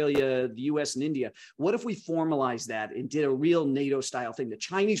 Australia, the US, and India. What if we formalized that and did a real NATO style thing? The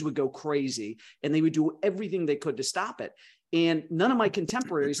Chinese would go crazy and they would do everything they could to stop it. And none of my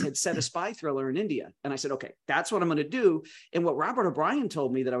contemporaries had set a spy thriller in India. And I said, okay, that's what I'm going to do. And what Robert O'Brien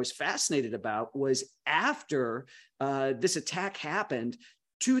told me that I was fascinated about was after this attack happened,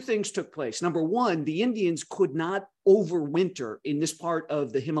 2 things took place. Number one, the Indians could not overwinter in this part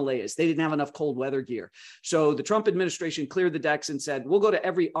of the Himalayas. They didn't have enough cold weather gear. So the Trump administration cleared the decks and said, we'll go to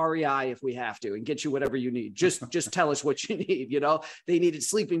every REI if we have to and get you whatever you need. Just tell us what you need. You know, they needed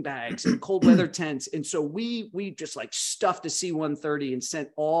sleeping bags and cold weather tents. And so we just like stuffed a C-130 and sent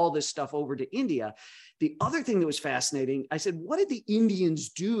all this stuff over to India. The other thing that was fascinating, I said, what did the Indians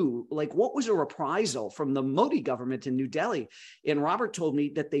do? Like, what was a reprisal from the Modi government in New Delhi? And Robert told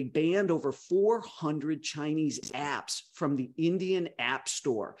me that they banned over 400 Chinese apps from the Indian app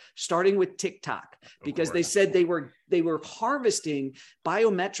store, starting with TikTok, because they said they were harvesting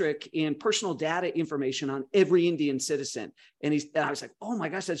biometric and personal data information on every Indian citizen. And I was like, oh my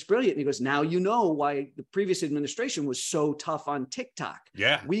gosh, that's brilliant. And he goes, now you know why the previous administration was so tough on TikTok.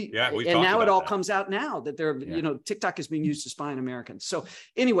 And now it all comes out now that TikTok is being used to spy on Americans. So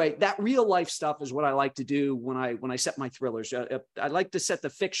anyway, that real life stuff is what I like to do when I set my thrillers. I like to set the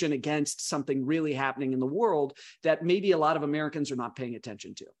fiction against something really happening in the world that maybe a lot of Americans are not paying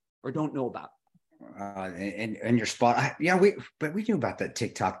attention to or don't know about. And your spot, we knew about that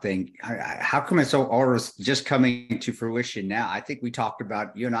TikTok thing. How come it's all just coming to fruition now? I think we talked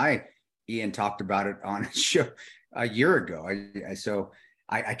about, you and I, Ian, talked about it on a show a year ago.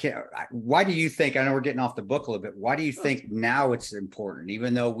 I can't. Why do you think? I know we're getting off the book a little bit. Why do you think now it's important,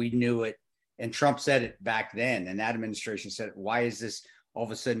 even though we knew it and Trump said it back then, and that administration said it? Why is this all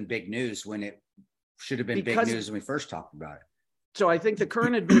of a sudden big news when it should have been big news when we first talked about it? So I think the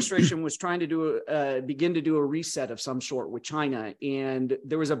current administration was trying to begin to do a reset of some sort with China. And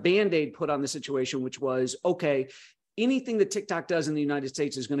there was a Band-Aid put on the situation, which was, okay, anything that TikTok does in the United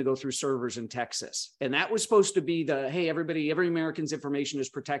States is going to go through servers in Texas. And that was supposed to be the, hey, everybody, every American's information is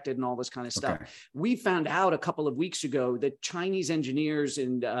protected and all this kind of stuff. Okay. We found out a couple of weeks ago that Chinese engineers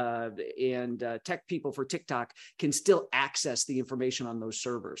and tech people for TikTok can still access the information on those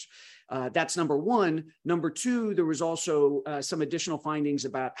servers. That's number one. Number two, there was also some additional findings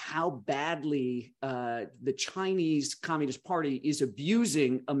about how badly the Chinese Communist Party is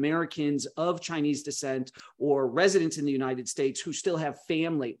abusing Americans of Chinese descent or residents in the United States who still have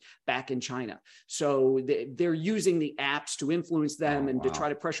family back in China. So they're using the apps to influence them to try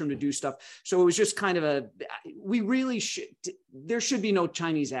to pressure them to do stuff. So it was just kind of there should be no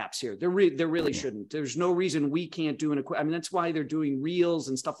Chinese apps here. There really shouldn't. There's no reason we can't do that's why they're doing reels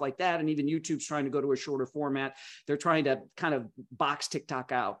and stuff like that. And even YouTube's trying to go to a shorter format. They're trying to kind of box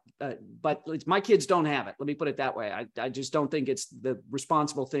TikTok out. But my kids don't have it. Let me put it that way. I just don't think it's the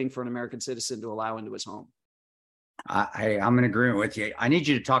responsible thing for an American citizen to allow into his home. I'm in agreement with you. I need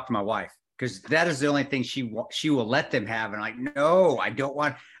you to talk to my wife, because that is the only thing she will let them have. And like, no, I don't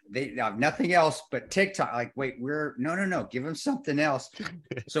want. They have nothing else but TikTok. Like, wait, no, give them something else.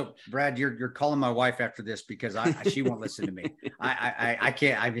 So, Brad, you're calling my wife after this, because she won't listen to me. I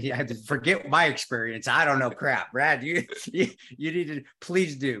can't. I have to forget my experience. I don't know crap. Brad, you need to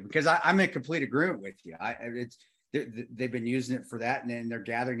please do, because I'm in complete agreement with you. They've been using it for that, and then they're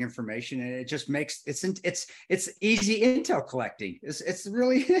gathering information, and it just makes it's easy intel collecting. It's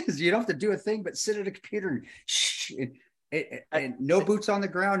really is. You don't have to do a thing but sit at a computer and no boots on the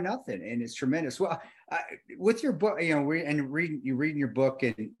ground, nothing, and it's tremendous. Well, with your book, reading your book,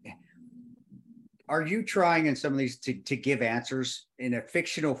 and are you trying in some of these to give answers in a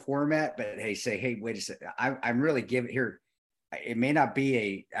fictional format? But hey, wait a second, I'm really giving here. It may not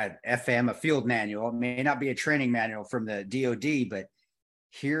be a FM, a field manual. It may not be a training manual from the DoD, but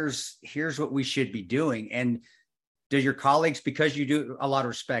here's what we should be doing. And do your colleagues, because you do a lot of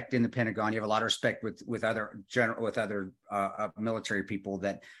respect in the Pentagon, you have a lot of respect with other military people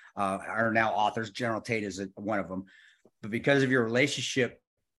that are now authors. General Tate is one of them. But because of your relationship,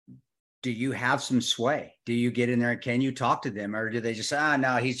 do you have some sway? Do you get in there and can you talk to them, or do they just say,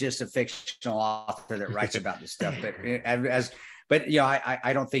 no, he's just a fictional author that writes about this stuff? But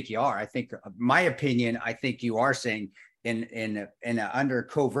I don't think you are. I think, my opinion, I think you are saying in an under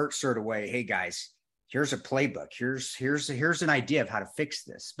covert sort of way, hey guys, here's a playbook. Here's an idea of how to fix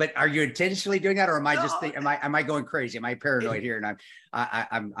this. But are you intentionally doing that, or am I just am I going crazy? Am I paranoid here? And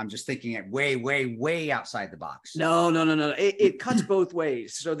I'm just thinking it way outside the box. No. It cuts both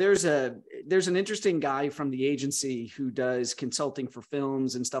ways. So there's an interesting guy from the agency who does consulting for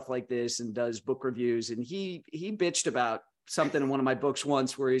films and stuff like this, and does book reviews. And he bitched about something in one of my books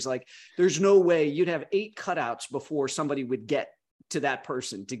once, where he's like, there's no way you'd have 8 cutouts before somebody would get to that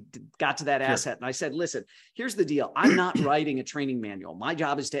person, got to that asset. And I said, listen, here's the deal. I'm not writing a training manual. My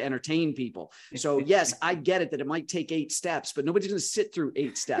job is to entertain people. So yes, I get it that it might take 8 steps, but nobody's going to sit through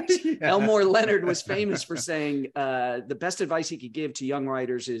 8 steps. Elmore Leonard was famous for saying the best advice he could give to young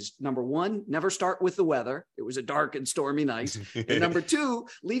writers is, number 1, never start with the weather. It was a dark and stormy night. And number 2,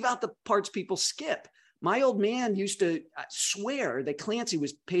 leave out the parts people skip. My old man used to swear that Clancy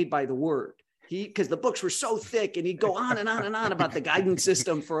was paid by the word. Because the books were so thick, and he'd go on and on and on about the guidance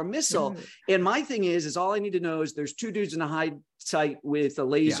system for a missile. And my thing is all I need to know is there's 2 dudes in a hide site with a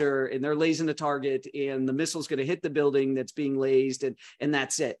laser, and they're lasing the target, and the missile's going to hit the building that's being lased, and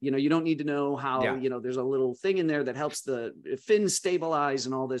that's it. You don't need to know how, there's a little thing in there that helps the fins stabilize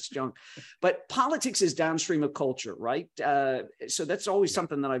and all this junk. But politics is downstream of culture, right? So that's always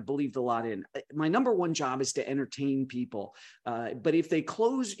something that I believed a lot in. My number 1 job is to entertain people. But if they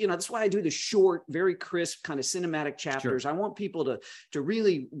close, that's why I do the short, very crisp kind of cinematic chapters. Sure. I want people to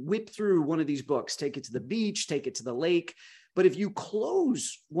really whip through one of these books, take it to the beach, take it to the lake. But if you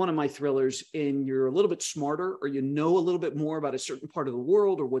close one of my thrillers and you're a little bit smarter, or you know a little bit more about a certain part of the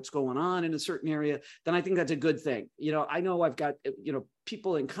world or what's going on in a certain area, then I think that's a good thing. I know I've got,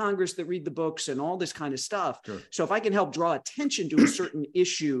 people in Congress that read the books and all this kind of stuff. Sure. So if I can help draw attention to a certain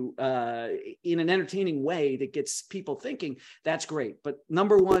issue in an entertaining way that gets people thinking, that's great. But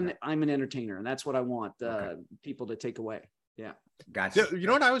number 1, I'm an entertainer, and that's what I want people to take away. Yeah. Gotcha. So, you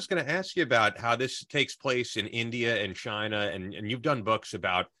know what, I was going to ask you about how this takes place in India and China, and you've done books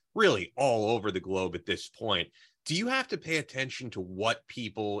about really all over the globe at this point. Do you have to pay attention to what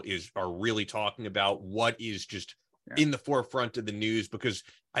people are really talking about? What is just in the forefront of the news? Because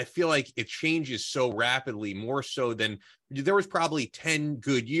I feel like it changes so rapidly, more so than there was probably 10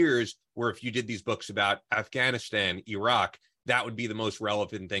 good years where if you did these books about Afghanistan, Iraq, that would be the most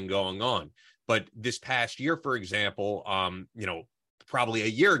relevant thing going on. But this past year, for example, probably a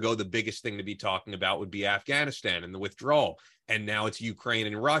year ago, the biggest thing to be talking about would be Afghanistan and the withdrawal. And now it's Ukraine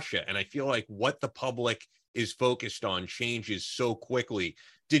and Russia. And I feel like what the public is focused on changes so quickly.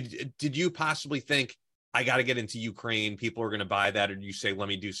 Did you possibly think, I got to get into Ukraine, people are going to buy that? Or do you say, let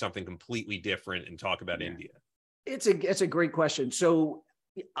me do something completely different and talk about India? It's a great question. So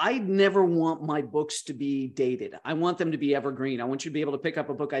I never want my books to be dated. I want them to be evergreen. I want you to be able to pick up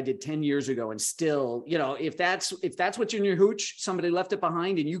a book I did 10 years ago and still, if that's what's in your hooch, somebody left it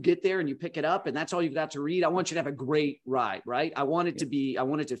behind and you get there and you pick it up and that's all you've got to read. I want you to have a great ride, right? I want it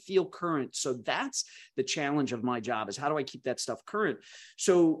to feel current. So that's the challenge of my job, is how do I keep that stuff current?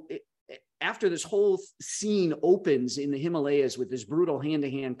 So after this whole scene opens in the Himalayas with this brutal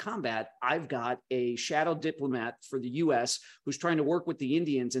hand-to-hand combat, I've got a shadow diplomat for the US who's trying to work with the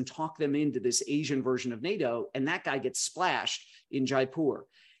Indians and talk them into this Asian version of NATO. And that guy gets splashed in Jaipur.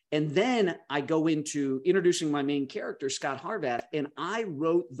 And then I go into introducing my main character, Scott Harvath, and I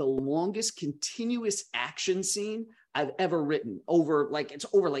wrote the longest continuous action scene I've ever written, over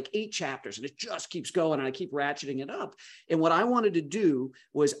 8 chapters, and it just keeps going and I keep ratcheting it up. And what I wanted to do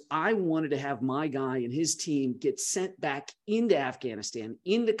was I wanted to have my guy and his team get sent back into Afghanistan,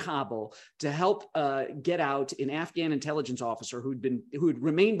 into Kabul, to help get out an Afghan intelligence officer who had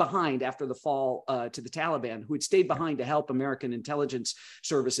remained behind after the fall to the Taliban, who had stayed behind to help American intelligence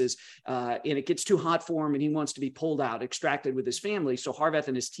services. And it gets too hot for him and he wants to be pulled out, extracted with his family. So Harvath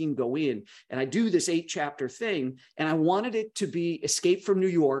and his team go in, and I do this 8-chapter thing. And I wanted it to be Escape from New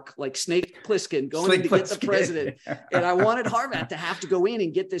York, like Snake Plissken going in to get the president. And I wanted Harvath to have to go in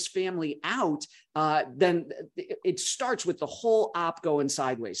and get this family out. Then it starts with the whole op going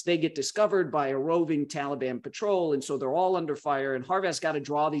sideways. They get discovered by a roving Taliban patrol. And so they're all under fire, and Harvath's got to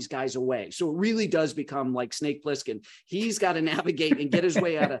draw these guys away. So it really does become like Snake Plissken. He's got to navigate and get his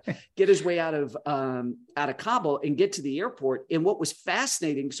way out of Kabul and get to the airport. And what was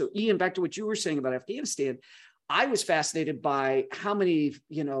fascinating, so Ian, back to what you were saying about Afghanistan, I was fascinated by how many,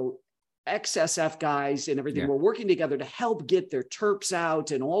 ex-SF guys and everything were working together to help get their Terps out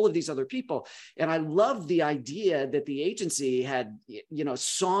and all of these other people. And I loved the idea that the agency had,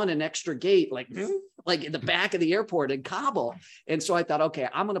 sawn an extra gate, like in the back of the airport in Kabul. And so I thought, okay,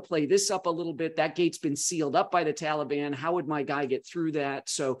 I'm going to play this up a little bit. That gate's been sealed up by the Taliban. How would my guy get through that?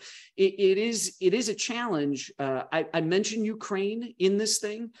 So it is a challenge. I mentioned Ukraine in this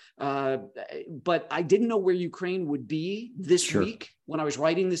thing, but I didn't know where Ukraine would be this week when I was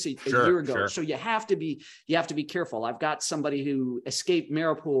writing this a year ago. Sure. So you have to be careful. I've got somebody who escaped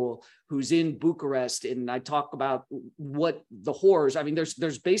Mariupol who's in Bucharest, and I talk about what the horrors. I mean,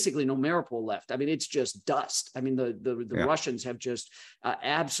 there's basically no Mariupol left. I mean, it's just dust. I mean, the Russians have just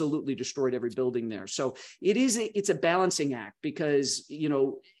absolutely destroyed every building there. So it's a balancing act, because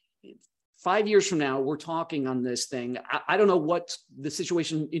 5 years from now, we're talking on this thing. I don't know what the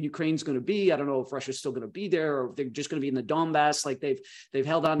situation in Ukraine is going to be. I don't know if Russia's still going to be there, or they're just going to be in the Donbass, like they've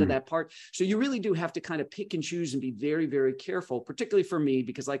held on to that part. So you really do have to kind of pick and choose and be very, very careful, particularly for me,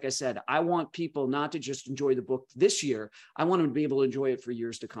 because like I said, I want people not to just enjoy the book this year. I want them to be able to enjoy it for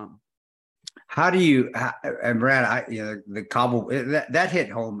years to come. How do you, and Brad, the Kabul, that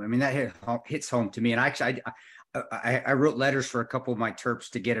hit home. I mean, that hits home to me. And actually, I wrote letters for a couple of my Terps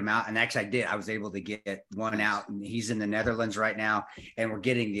to get him out. And actually I did. I was able to get one out, and he's in the Netherlands right now. And we're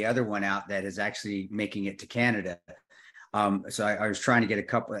getting the other one out that is actually making it to Canada. So I was trying to get a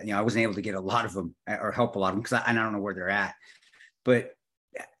couple, I wasn't able to get a lot of them or help a lot of them because I don't know where they're at. But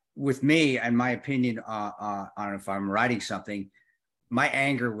with me, and my opinion on if I'm writing something, my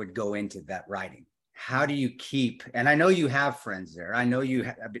anger would go into that writing. How do you keep, and I know you have friends there. I know you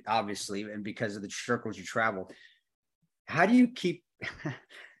have, obviously, and because of the circles you travel, how do you keep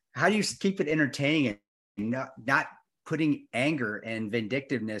it entertaining and not putting anger and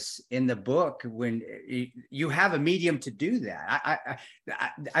vindictiveness in the book when you have a medium to do that?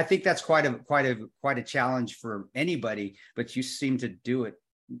 I think that's quite a challenge for anybody, but you seem to do it,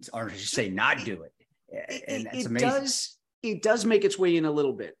 or you say not do it. And that's amazing. It does make its way in a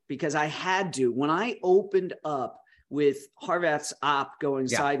little bit, because I had to, when I opened up with Harvath's op going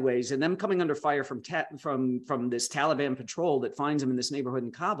sideways and them coming under fire from this Taliban patrol that finds him in this neighborhood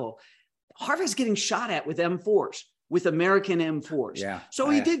in Kabul, Harvath's getting shot at with M4s, with American M4s. Yeah.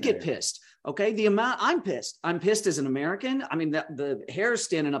 So he did get pissed. Okay. I'm pissed. I'm pissed as an American. I mean, the hair's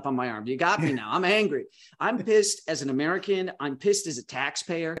standing up on my arm. You got me now. I'm angry. I'm pissed as an American. I'm pissed as a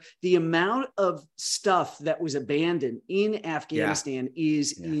taxpayer. The amount of stuff that was abandoned in Afghanistan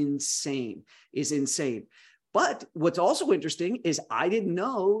is insane. But what's also interesting is I didn't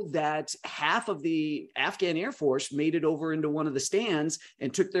know that half of the Afghan Air Force made it over into one of the stands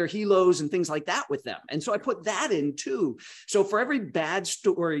and took their helos and things like that with them. And so I put that in too. So for every bad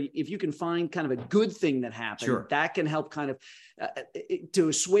story, if you can find kind of a good thing that happened, that can help kind of to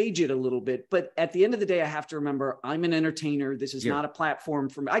assuage it a little bit. But at the end of the day, I have to remember I'm an entertainer. This is not a platform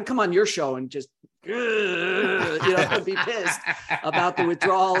for me. I'd come on your show and just, be pissed about the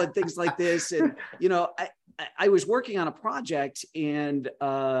withdrawal and things like this. And, I was working on a project and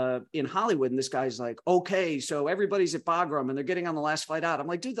in Hollywood, and this guy's like, okay, so everybody's at Bagram and they're getting on the last flight out. I'm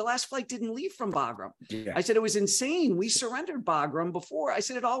like, dude, the last flight didn't leave from Bagram. Yeah. I said, it was insane. We surrendered Bagram before. I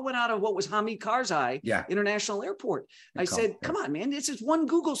said, it all went out of what was Hamid Karzai International Airport. I said, come on, man, this is one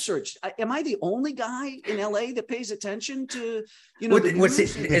Google search. Am I the only guy in LA that pays attention to, is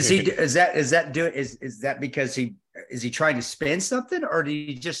that because is he trying to spin something, or do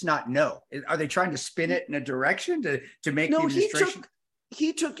you just not know? Are they trying to spin it in a direction to make the administration?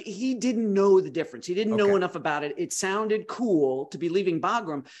 He didn't know the difference. He didn't know enough about it. It sounded cool to be leaving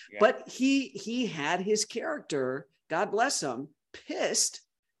Bagram, but he had his character, God bless him, pissed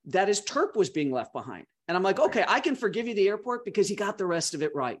that his Terp was being left behind. And I'm like, okay, I can forgive you the airport because he got the rest of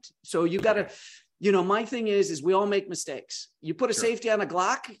it right. So you got to, my thing is we all make mistakes. You put a safety on a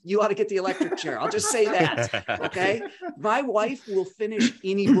Glock, you ought to get the electric chair. I'll just say that. Okay. My wife will finish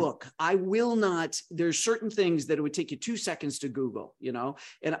any book. I will not. There's certain things that it would take you 2 seconds to Google,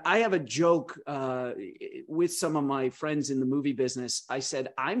 and I have a joke with some of my friends in the movie business. I said,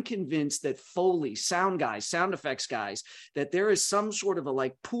 I'm convinced that Foley, sound guys, sound effects guys, that there is some sort of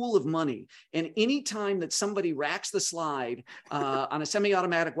a pool of money. And any time that somebody racks the slide on a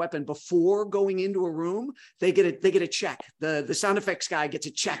semi-automatic weapon before going into a room, they get a check. The sound effects guy gets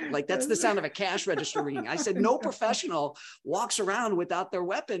a check. That's the sound of a cash register ringing. I said, no professional walks around without their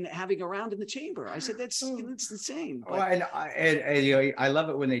weapon having a round in the chamber. I said, that's insane. But, I love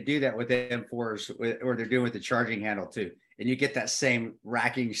it when they do that with the M4s, or they're doing with the charging handle too. And you get that same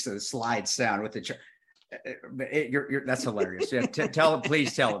racking slide sound with the that's hilarious.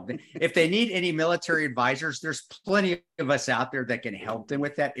 Please tell them if they need any military advisors, there's plenty of us out there that can help them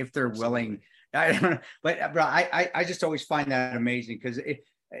with that if they're willing. I don't know, but I just always find that amazing because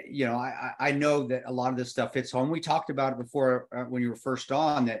I know that a lot of this stuff hits home. We talked about it before when you were first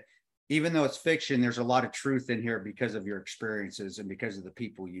on, that even though it's fiction, there's a lot of truth in here because of your experiences and because of the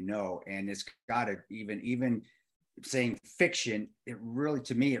people and it's got to even saying fiction, it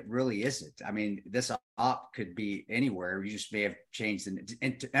really isn't. I mean, this op could be anywhere. You just may have changed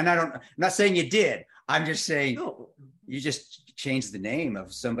and I'm not saying you did. I'm just saying you just changed the name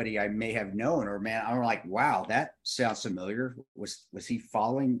of somebody I may have known, or man, I'm like, wow, that sounds familiar. Was he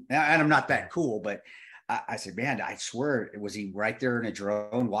following? And I'm not that cool, but I said, man, I swear, was he right there in a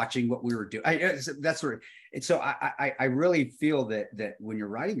drone watching what we were doing? That's where. And so I really feel that when you're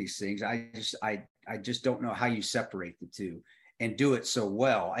writing these things, I just don't know how you separate the two and do it so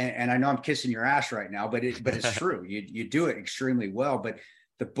well. And I know I'm kissing your ass right now, but it's true. You do it extremely well. But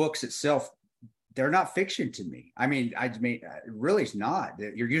the books itself, they're not fiction to me. I mean, really, it's not.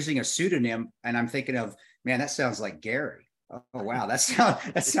 You're using a pseudonym, and I'm thinking of, man, that sounds like Gary. Oh wow, that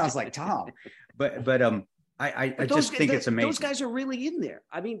sounds like Tom. But I just think it's amazing. Those guys are really in there.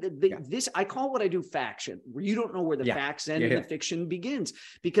 I mean, this, I call what I do faction, where you don't know where the facts end and the fiction begins,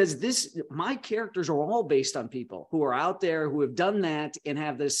 because my characters are all based on people who are out there who have done that and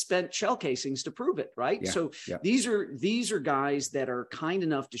have the spent shell casings to prove it. Right. Yeah. So these are guys that are kind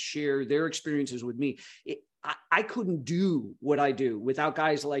enough to share their experiences with me. I couldn't do what I do without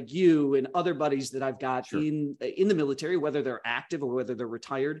guys like you and other buddies that I've got in the military, whether they're active or whether they're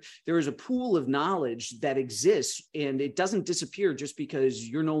retired. There is a pool of knowledge that exists, and it doesn't disappear just because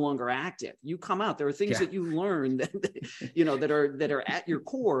you're no longer active. You come out, there are things that you learn that that are at your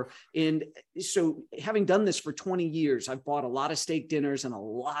core. And so, having done this for 20 years, I've bought a lot of steak dinners and a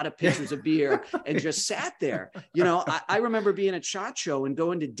lot of pitchers of beer and just sat there. I remember being at SHOT Show and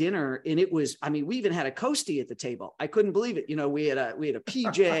going to dinner, and it was, we even had a Coastie at the table. I couldn't believe it. We had a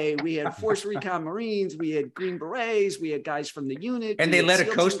PJ, we had Force Recon Marines, we had Green Berets, we had guys from the unit. And they let a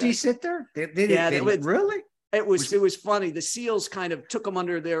Coastie sit there? Really? It was funny. The SEALs kind of took them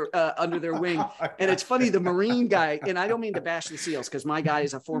under their wing. And it's funny, the Marine guy, and I don't mean to bash the SEALs because my guy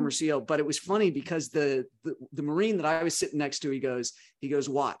is a former SEAL, but it was funny because the Marine that I was sitting next to, he goes,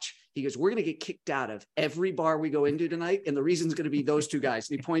 watch. He goes, we're going to get kicked out of every bar we go into tonight. And the reason's going to be those two guys.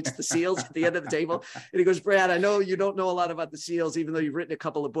 And he points at the SEALs at the end of the table. And he goes, Brad, I know you don't know a lot about the SEALs, even though you've written a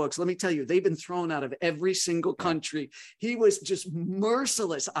couple of books. Let me tell you, they've been thrown out of every single country. He was just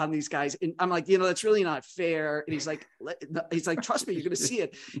merciless on these guys. And I'm like, that's really not fair. And he's like, trust me, you're going to see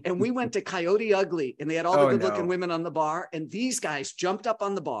it. And we went to Coyote Ugly, and they had all the good looking women on the bar. And these guys jumped up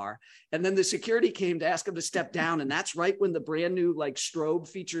on the bar. And then the security came to ask him to step down. And that's right when the brand new like strobe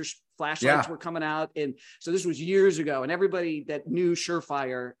features flashlights were coming out. And so this was years ago, and everybody that knew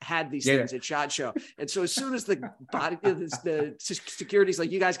Surefire had these things at SHOT Show. And so as soon as the security's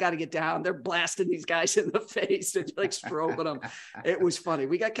like, you guys got to get down, they're blasting these guys in the face and like strobing them. It was funny.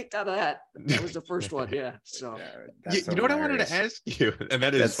 We got kicked out of that. That was the first one. Yeah. So you know what I wanted to ask you, and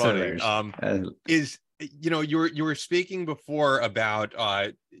that is funny, is, you were speaking before about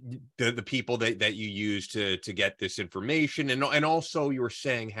the people that you use to get this information, and also you were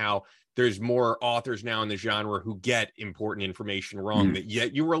saying how there's more authors now in the genre who get important information wrong, that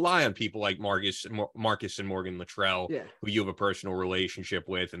yet you rely on people like Marcus and Morgan Luttrell, who you have a personal relationship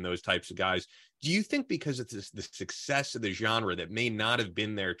with, and those types of guys. Do you think because it's the success of the genre that may not have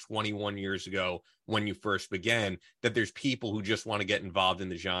been there 21 years ago when you first began, that there's people who just want to get involved in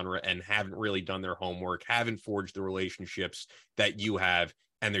the genre and haven't really done their homework, haven't forged the relationships that you have,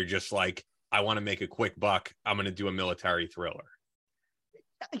 and they're just like, I want to make a quick buck, I'm going to do a military thriller?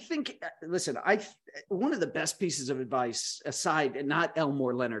 I think, listen, one of the best pieces of advice, aside, and not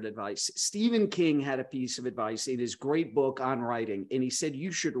Elmore Leonard advice, Stephen King had a piece of advice in his great book on writing. And he said,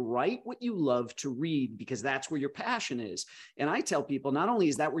 you should write what you love to read, because that's where your passion is. And I tell people, not only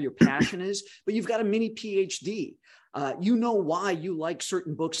is that where your passion is, but you've got a mini PhD. You know why you like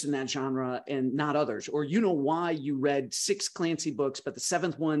certain books in that genre and not others, or you know why you read 6 Clancy books, but the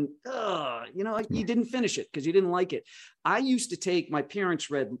 7th one, you didn't finish it because you didn't like it. I used to take, my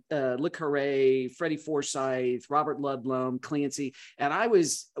parents read Le Carre, Freddie Forsyth, Robert Ludlum, Clancy, and I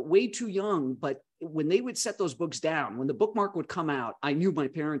was way too young, but when they would set those books down, when the bookmark would come out, I knew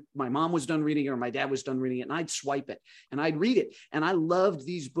my mom was done reading it or my dad was done reading it, and I'd swipe it and I'd read it. And I loved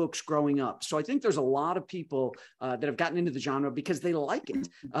these books growing up. So I think there's a lot of people that have gotten into the genre because they like it.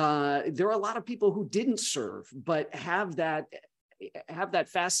 There are a lot of people who didn't serve, but have that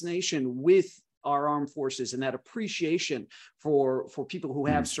fascination with our armed forces and that appreciation for people who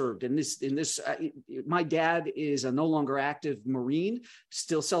have served. And my dad is a no longer active Marine,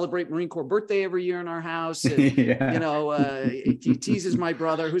 still celebrate Marine Corps birthday every year in our house. And, he teases my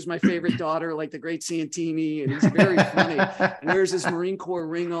brother, who's my favorite daughter, like the great Santini, and he's very funny. And wears his Marine Corps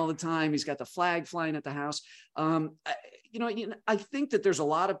ring all the time. He's got the flag flying at the house. I think that there's a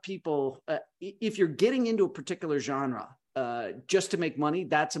lot of people, if you're getting into a particular genre, just to make money,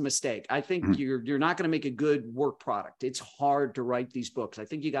 that's a mistake. I think you're not going to make a good work product. It's hard to write these books. I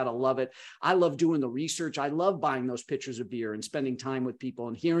think you got to love it. I love doing the research. I love buying those pitchers of beer and spending time with people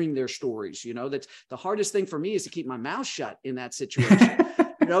and hearing their stories. That's the hardest thing for me, is to keep my mouth shut in that situation.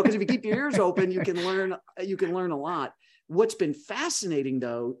 Because if you keep your ears open, you can learn a lot. What's been fascinating,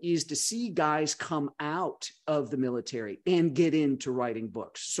 though, is to see guys come out of the military and get into writing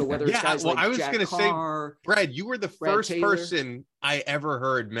books. So whether it's guys like Jack Carr, Brad, you were the first person I ever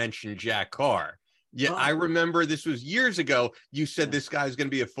heard mention Jack Carr. Yeah, I remember this was years ago. You said this guy's going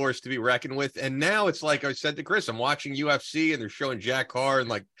to be a force to be reckoned with. And now it's like I said to Chris, I'm watching UFC and they're showing Jack Carr and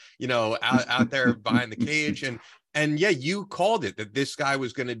out there behind the cage. And yeah, you called it that this guy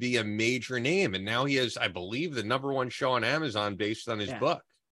was going to be a major name. And now he is, I believe, the #1 show on Amazon based on his book.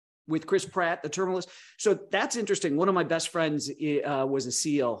 With Chris Pratt, the Terminalist. So that's interesting. One of my best friends was a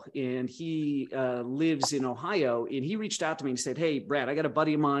SEAL, and he lives in Ohio. And he reached out to me and said, "Hey, Brad, I got a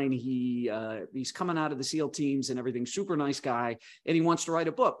buddy of mine. He's coming out of the SEAL teams and everything. Super nice guy, and he wants to write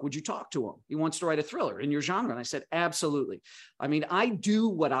a book. Would you talk to him? He wants to write a thriller in your genre." And I said, "Absolutely." I mean, I do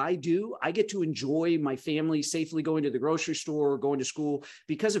what I do. I get to enjoy my family safely going to the grocery store or going to school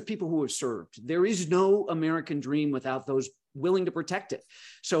because of people who have served. There is no American dream without those willing to protect it.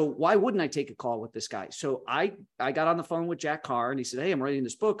 So why wouldn't I take a call with this guy? So I got on the phone with Jack Carr and he said, "Hey, I'm writing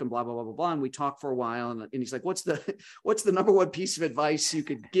this book and blah, blah, blah, blah, blah." And we talked for a while. And he's like, what's the #1 piece of advice you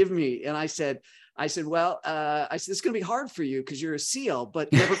could give me? And I said, well, this is going to be hard for you because you're a SEAL,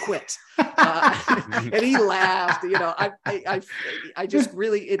 but never quit. And he laughed. I just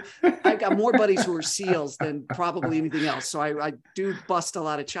really, I've got more buddies who are SEALs than probably anything else. So I do bust a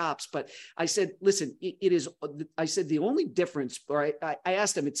lot of chops, but I said, listen, I said, the only difference, or I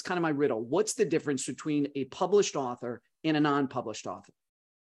asked him, it's kind of my riddle. What's the difference between a published author and a non-published author?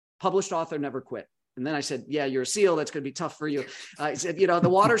 Published author never quit. And then I said, yeah, you're a SEAL. That's going to be tough for you. I said, you know, the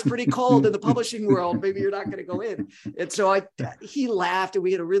water's pretty cold in the publishing world. Maybe you're not going to go in. And so he laughed and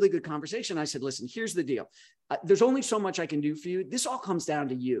we had a really good conversation. I said, listen, here's the deal. There's only so much I can do for you. This all comes down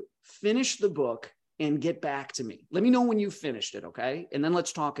to you. Finish the book and get back to me. Let me know when you finished it, okay? And then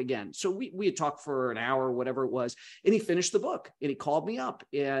let's talk again. So we had talked for an hour, whatever it was, and he finished the book and he called me up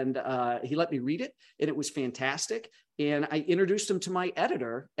and he let me read it and it was fantastic. And I introduced him to my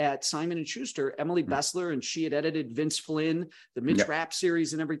editor at Simon & Schuster, Emily Bessler, and she had edited Vince Flynn, the Mitch Rapp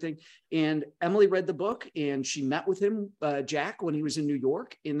series and everything. And Emily read the book and she met with him, Jack, when he was in New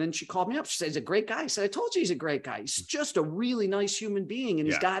York. And then she called me up. She said, he's a great guy. I said, I told you he's a great guy. He's just a really nice human being. And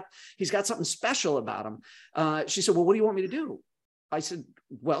he's got something special about him. She said, well, what do you want me to do? I said,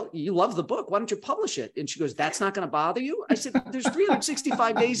 well, you love the book. Why don't you publish it? And she goes, that's not going to bother you? I said, there's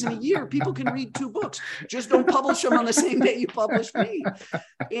 365 days in a year. People can read 2 books. Just don't publish them on the same day you publish me.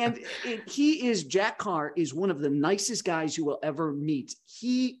 And Jack Carr is one of the nicest guys you will ever meet.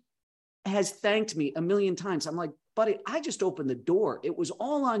 He has thanked me a million times. I'm like, buddy, I just opened the door. It was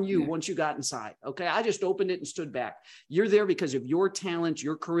all on you once you got inside. Okay. I just opened it and stood back. You're there because of your talent,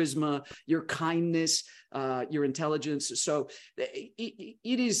 your charisma, your kindness, your intelligence. So it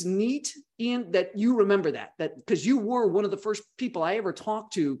is neat, Ian, that you remember that because you were one of the first people I ever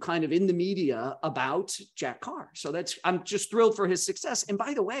talked to kind of in the media about Jack Carr. So I'm just thrilled for his success. And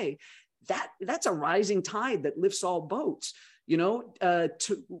by the way, that's a rising tide that lifts all boats. You know,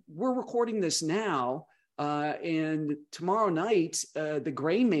 we're recording this now. And tomorrow night, The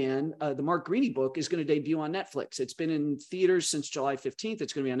Gray Man, the Mark Greaney book, is going to debut on Netflix. It's been in theaters since July 15th.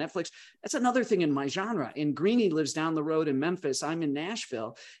 It's going to be on Netflix. That's another thing in my genre. And Greaney lives down the road in Memphis. I'm in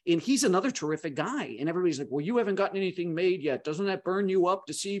Nashville. And he's another terrific guy. And everybody's like, well, you haven't gotten anything made yet. Doesn't that burn you up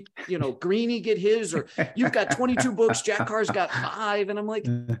to see, you know, Greaney get his? Or you've got 22 books. Jack Carr's got 5. And I'm like,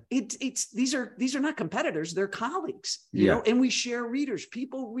 these are not competitors. They're colleagues, you know, and we share readers.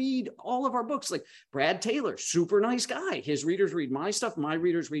 People read all of our books. Like Brad Taylor, super nice guy. His readers read my stuff. My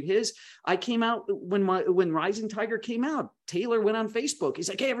readers read his. I came out when Rising Tiger came out. Taylor went on Facebook. He's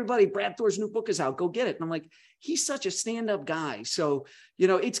like, hey, everybody, Brad Thor's new book is out. Go get it. And I'm like, he's such a stand-up guy. So, you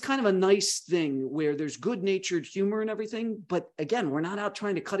know, it's kind of a nice thing where there's good-natured humor and everything. But again, we're not out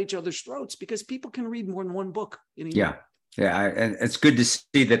trying to cut each other's throats because people can read more than one book in a year. Yeah. And it's good to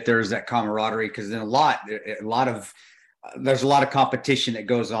see that there's that camaraderie because there's a lot of competition that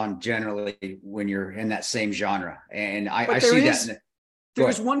goes on generally when you're in that same genre. And I see that.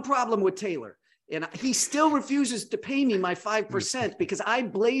 There's one problem with Taylor, and he still refuses to pay me my 5% because I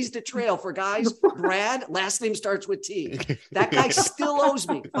blazed a trail for guys. Brad, last name starts with T. That guy still owes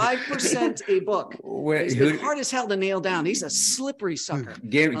me 5% a book. It's hard as hell to nail down. He's a slippery sucker.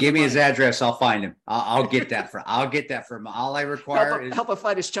 Give me his address. I'll find him. I'll get that for him. All I require is help him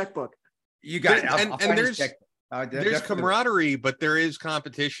find his checkbook. You got it. And there's camaraderie, but there is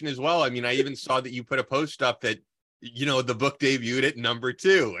competition as well. I mean, I even saw that you put a post up that, you know, the book debuted at number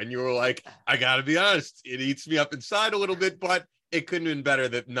 2, and you were like, I got to be honest, it eats me up inside a little bit, but it couldn't have been better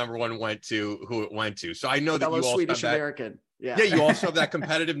that number 1 went to who it went to. So I know that you also Swedish have that, American. Yeah, you also have that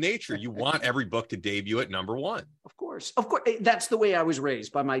competitive nature. You want every book to debut at number 1. Of course. That's the way I was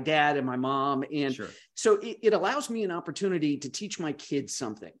raised by my dad and my mom. And so it allows me an opportunity to teach my kids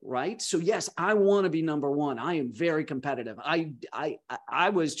something, right? So yes, I want to be number 1. I am very competitive. I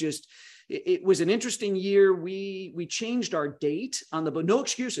was just, it was an interesting year. We changed our date on the book. No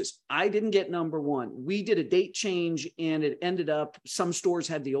excuses. I didn't get number 1. We did a date change and it ended up, some stores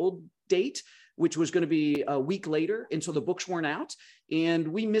had the old date, which was going to be a week later. And so the books weren't out and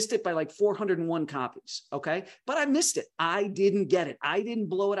we missed it by like 401 copies. Okay. But I missed it. I didn't get it. I didn't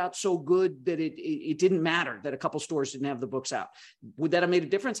blow it out so good that it didn't matter that a couple stores didn't have the books out. Would that have made a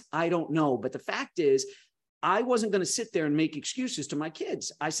difference? I don't know. But the fact is, I wasn't going to sit there and make excuses to my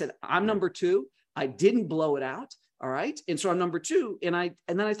kids. I said, I'm number 2. I didn't blow it out. All right. And so I'm number 2. And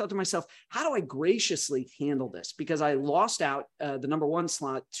then I thought to myself, how do I graciously handle this? Because I lost out the number 1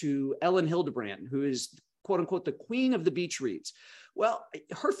 slot to Ellen Hildebrand, who is quote unquote the queen of the beach reads. Well,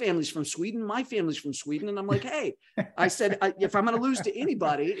 her family's from Sweden. My family's from Sweden. And I'm like, hey, I said, if I'm going to lose to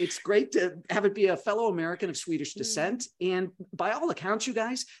anybody, it's great to have it be a fellow American of Swedish descent. And by all accounts, you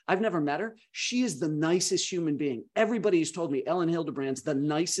guys, I've never met her. She is the nicest human being. Everybody has told me Ellen Hildebrand's the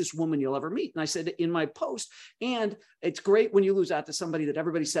nicest woman you'll ever meet. And I said in my post, and it's great when you lose out to somebody that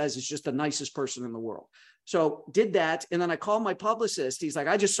everybody says is just the nicest person in the world. So did that. And then I called my publicist. He's like,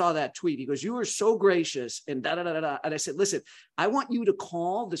 I just saw that tweet. He goes, you were so gracious. And da, da, da, da. And I said, listen, I want you to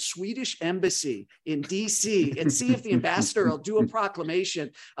call the Swedish embassy in DC and see if the ambassador will do a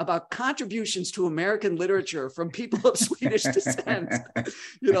proclamation about contributions to American literature from people of Swedish descent.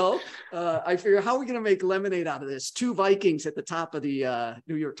 I figure, how are we going to make lemonade out of this? 2 Vikings at the top of the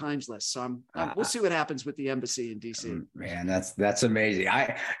New York Times list. So we'll see what happens with the embassy in DC. Man, that's amazing.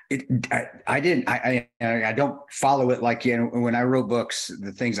 I don't follow it like, when I wrote books,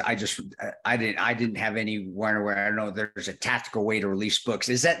 the things I didn't have anywhere where I don't know there's a tactical way to release books.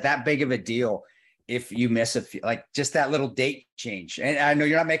 Is that big of a deal if you miss like just that little date change? And I know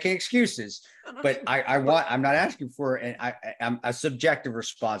you're not making excuses, but I'm not asking for I'm a subjective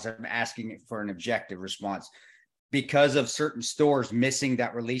response. I'm asking for an objective response. Because of certain stores missing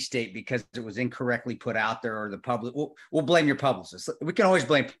that release date because it was incorrectly put out there, or the public, we'll blame your publicist. We can always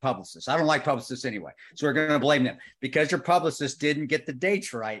blame publicists. I don't like publicists anyway, so we're going to blame them because your publicist didn't get the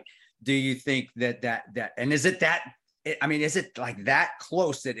dates right. Do you think that and is it that? I mean, is it like that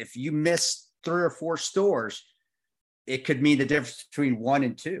close that if you miss 3 or 4 stores, it could mean the difference between 1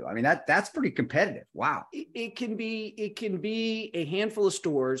 and 2? I mean, that's pretty competitive. Wow. It can be a handful of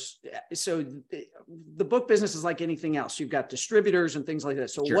stores. So the book business is like anything else. You've got distributors and things like that.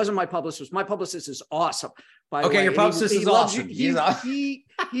 So It wasn't my publicist. My publicist is awesome. By the way. Your publicist is awesome.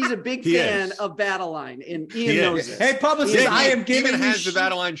 He's a big fan of Battle Line, and Ian knows it. Hey, publicist, I am giving even has the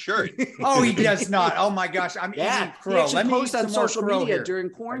Battle Line shirt. Oh, he does not. Oh my gosh, I'm eating crow. He actually posted on social media during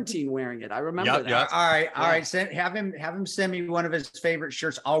quarantine wearing it. I remember that. Yep. All right. Have him send me one of his favorite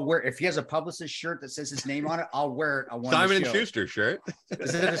shirts. I'll wear. If he has a publicist shirt that says his name on it, I'll wear it. Simon and Schuster shirt.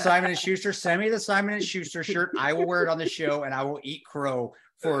 Is it a Simon and Schuster? Send me the Simon and Schuster shirt. I will wear it on the show, and I will eat crow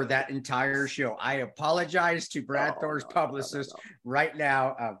for that entire show. I apologize to Brad Thor's publicist right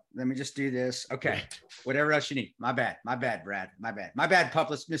now. Let me just do this. Okay. Whatever else you need. My bad, Brad. My bad,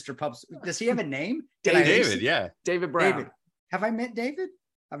 publicist, Mr. Publicist. Does he have a name? David, yeah. David Brown. David. Have I met David?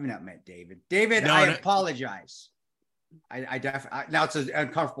 I've not met David. David, I apologize. I definitely now it's an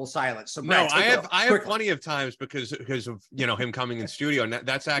uncomfortable silence. So Brad, I have plenty of times because of him coming in studio, and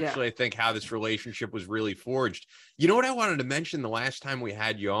that's actually I think how this relationship was really forged. You know what I wanted to mention the last time we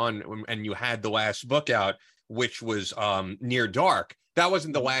had you on, and you had the last book out, which was Near Dark. That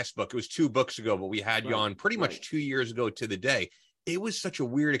wasn't the last book; it was 2 books ago, but we had you on pretty much 2 years ago to the day. It was such a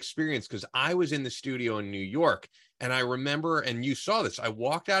weird experience because I was in the studio in New York, and I remember, and you saw this. I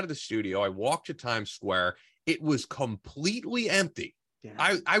walked out of the studio, I walked to Times Square. It was completely empty.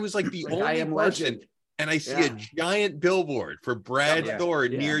 Yeah. I was like the only person, legend. And I see a giant billboard for Brad Thor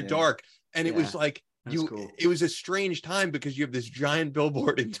Near Dark, and it was like cool. It was a strange time because you have this giant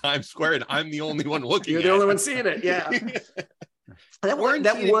billboard in Times Square, and I'm the only one looking. You're the only one seeing it. Yeah, that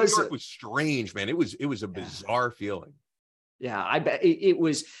was strange, man. It was a bizarre feeling. Yeah, I bet it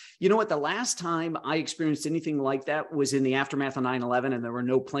was. You know what? The last time I experienced anything like that was in the aftermath of 9/11, and there were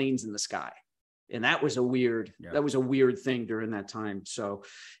no planes in the sky. And that was a weird thing during that time. So,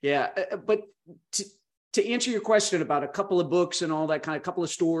 yeah, but to answer your question about a couple of books and all that kind of couple of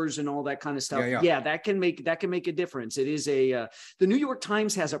stores and all that kind of stuff. That can make a difference. It is the New York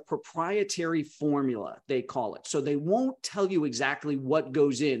Times has a proprietary formula, they call it. So they won't tell you exactly what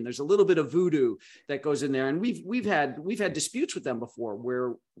goes in. There's a little bit of voodoo that goes in there. And we've had disputes with them before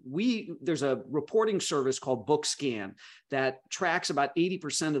where there's a reporting service called BookScan that tracks about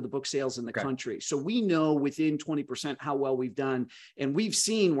 80% of the book sales in the country. So we know within 20% how well we've done. And we've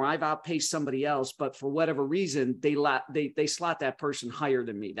seen where I've outpaced somebody else, but for whatever reason, they slot that person higher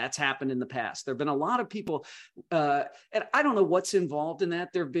than me. That's happened in the past. There've been a lot of people, and I don't know what's involved in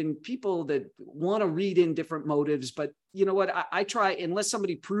that. There've been people that want to read in different motives, but you know what? I try, unless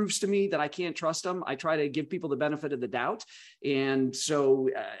somebody proves to me that I can't trust them, I try to give people the benefit of the doubt. And so,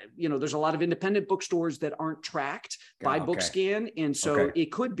 there's a lot of independent bookstores that aren't tracked by BookScan. And so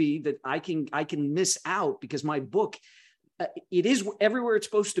it could be that I can miss out because my book, it is everywhere it's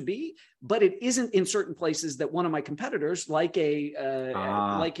supposed to be, but it isn't in certain places that one of my competitors, like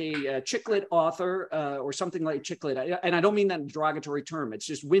a chick lit author or something like chick lit, and I don't mean that in a derogatory term. It's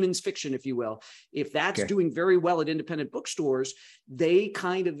just women's fiction, if you will. If that's doing very well at independent bookstores, they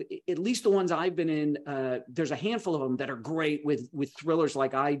kind of, at least the ones I've been in, there's a handful of them that are great with thrillers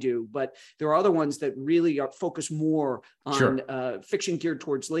like I do, but there are other ones that really are focused more on fiction geared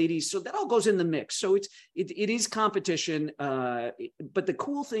towards ladies. So that all goes in the mix. So it is competition. then, but the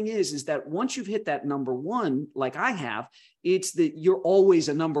cool thing is that once you've hit that number one, like I have, it's that you're always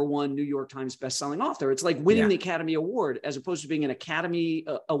a number one New York Times bestselling author. It's like winning the Academy Award, as opposed to being an Academy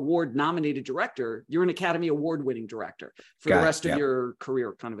Award nominated director. You're an Academy Award winning director for the rest of your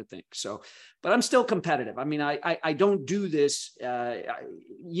career, kind of a thing. So, but I'm still competitive. I mean, I don't do this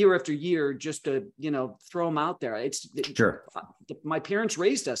year after year just to, throw them out there. My parents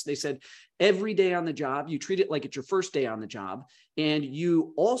raised us. They said, every day on the job, you treat it like it's your first day on the job. And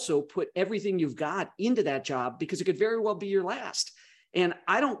you also put everything you've got into that job, because it could very well be your last. And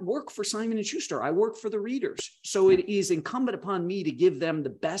I don't work for Simon & Schuster. I work for the readers. So it is incumbent upon me to give them the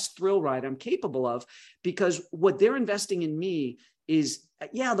best thrill ride I'm capable of, because what they're investing in me is,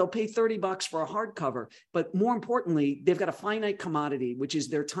 they'll pay $30 for a hardcover, but more importantly, they've got a finite commodity, which is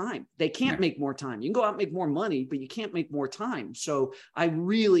their time. They can't make more time. You can go out and make more money, but you can't make more time. So I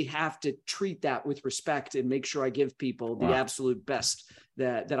really have to treat that with respect and make sure I give people the absolute best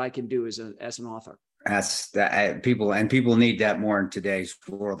that I can do as an author. That's that people need that more in today's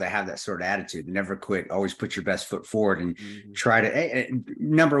world. They have that sort of attitude. Never quit. Always put your best foot forward and try to.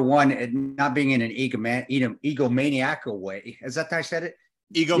 Number one, not being in an egomaniacal way. Is that how I said it?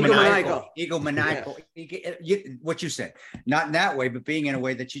 Egomaniacal. What you said, not in that way, but being in a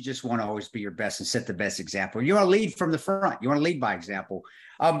way that you just want to always be your best and set the best example. You want to lead from the front. You want to lead by example.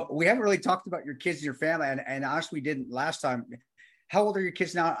 We haven't really talked about your kids and your family, and honestly, we didn't last time. How old are your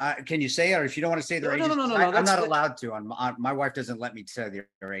kids now? Can you say it, or if you don't want to say their ages? No. I'm not allowed to. My wife doesn't let me say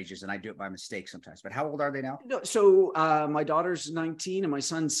their ages, and I do it by mistake sometimes. But how old are they now? No, so my daughter's 19 and my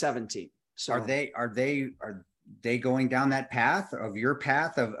son's 17. So are they going down that path of your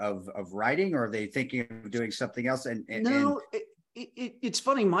path of writing, or are they thinking of doing something else? It's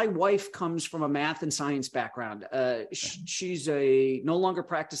funny. My wife comes from a math and science background. She's a no longer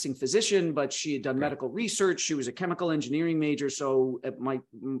practicing physician, but she had done medical research. She was a chemical engineering major. So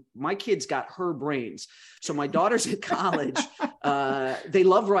my kids got her brains. So my daughter's at college. They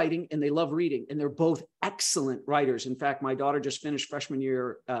love writing and they love reading, and they're both excellent writers. In fact, my daughter just finished freshman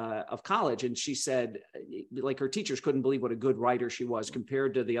year of college, and she said, like, her teachers couldn't believe what a good writer she was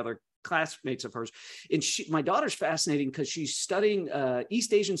compared to the other classmates of hers. And my daughter's fascinating because she's studying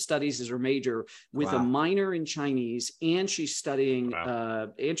East Asian studies as her major with a minor in Chinese, and she's studying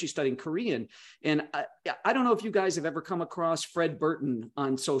Korean. And I don't know if you guys have ever come across Fred Burton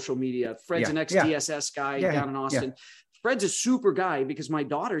on social media. Fred's an ex-DSS guy down in Austin. Yeah. Fred's a super guy because my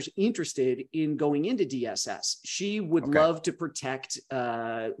daughter's interested in going into DSS. She would love to protect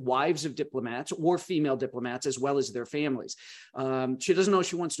wives of diplomats or female diplomats as well as their families. She doesn't know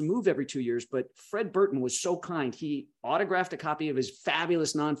she wants to move every 2 years, but Fred Burton was so kind. He autographed a copy of his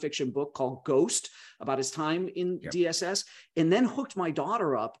fabulous nonfiction book called Ghost about his time in DSS, and then hooked my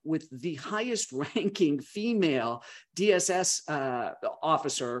daughter up with the highest ranking female DSS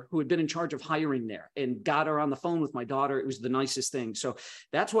officer who had been in charge of hiring there, and got her on the phone with my daughter. It was the nicest thing. So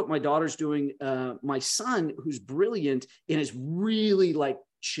that's what my daughter's doing. My son, who's brilliant and is really like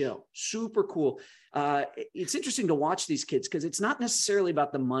chill, super cool. It's interesting to watch these kids because it's not necessarily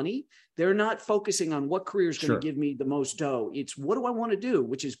about the money. They're not focusing on what career is going to give me the most dough. It's what do I want to do,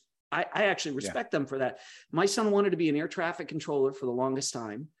 which is I actually respect them for that. My son wanted to be an air traffic controller for the longest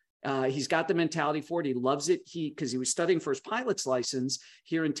time. He's got the mentality for it. He loves it. Because he was studying for his pilot's license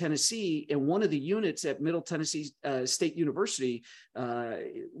here in Tennessee, and one of the units at Middle Tennessee State University,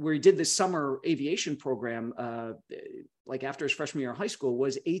 where he did this summer aviation program, like after his freshman year of high school,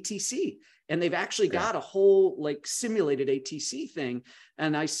 was ATC. And they've actually got a whole like simulated ATC thing.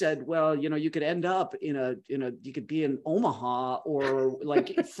 And I said, well, you could end up you could be in Omaha or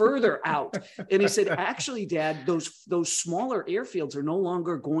like further out. And he said, actually, Dad, those smaller airfields are no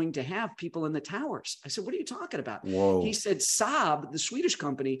longer going to have people in the towers. I said, what are you talking about? Whoa. He said, Saab, the Swedish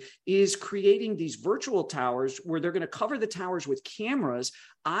company, is creating these virtual towers where they're going to cover the towers with cameras.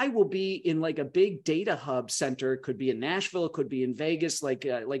 I will be in like a big data hub center. It could be in Nashville, it could be in Vegas, like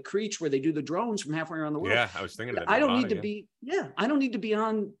Creech, where they do the drones from halfway around the world. Yeah, I was thinking of that. I don't need to be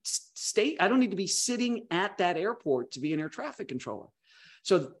on state. I don't need to be sitting at that airport to be an air traffic controller.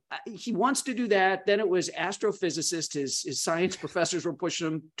 So he wants to do that. Then it was astrophysicist. His science professors were pushing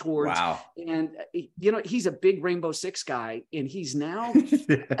him towards. Wow. And he's a big Rainbow Six guy, and he's now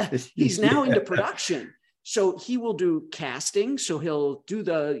into production. So he will do casting. So he'll do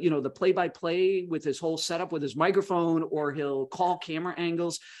the play-by-play with his whole setup with his microphone, or he'll call camera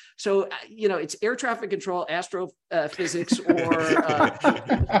angles. So, it's air traffic control, astrophysics, or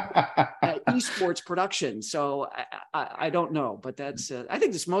esports production. So I don't know, but that's, I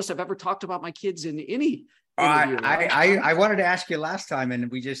think it's most I've ever talked about my kids in any I wanted to ask you last time,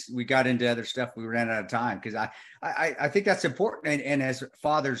 and we got into other stuff. We ran out of time because I think that's important. And as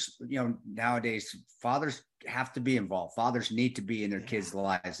fathers, nowadays fathers have to be involved. Fathers need to be in their kids'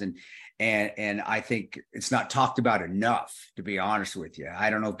 lives, and I think it's not talked about enough. To be honest with you, I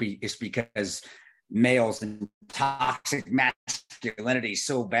don't know if it's because males and toxic masculinity is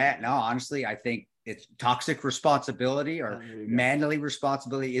so bad. No, honestly, I think it's toxic responsibility or manly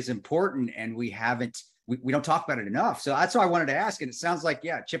responsibility is important, and we don't talk about it enough. So that's why I wanted to ask. And it sounds like,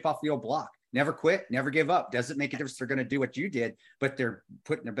 chip off the old block, never quit, never give up. Doesn't make a difference. They're going to do what you did, but they're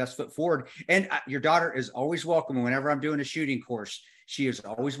putting their best foot forward. And your daughter is always welcome. And whenever I'm doing a shooting course, she is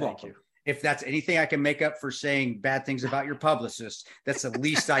always welcome. If that's anything I can make up for saying bad things about your publicist, that's the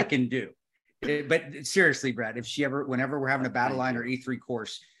least I can do. But seriously, Brad, whenever we're having a battle line or E3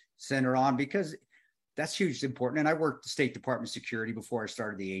 course, send her on, because that's hugely important. And I worked the State Department of Security before I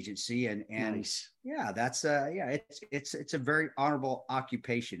started the agency. And nice. It's a very honorable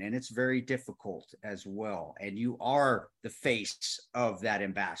occupation, and it's very difficult as well. And you are the face of that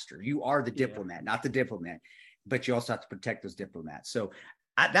ambassador. You are the diplomat, not the diplomat, but you also have to protect those diplomats. So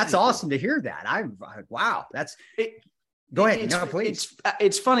that's awesome to hear that. Wow. That's it. Go ahead. No, please.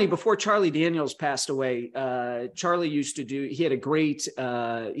 It's funny. Before Charlie Daniels passed away, Charlie used to he had a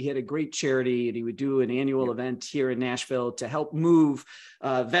great charity, and he would do an annual event here in Nashville to help move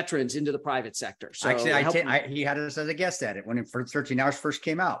veterans into the private sector. So actually, he had us as a guest at it when for 13 Hours first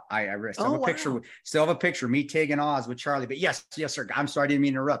came out. I still have a picture, me, Tig, and Oz with Charlie. But yes, sir. I'm sorry, I didn't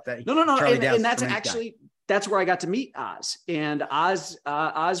mean to interrupt that. No. And that's actually. That's where I got to meet Oz. And Oz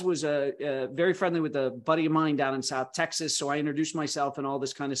was very friendly with a buddy of mine down in South Texas. So I introduced myself and all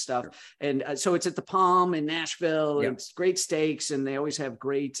this kind of stuff. Sure. And so it's at the Palm in Nashville. Yep. It's great steaks, and they always have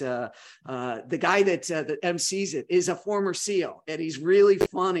great. The guy that MCs it is a former SEAL, and he's really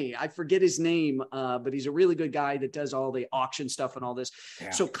funny. I forget his name, but he's a really good guy that does all the auction stuff and all this.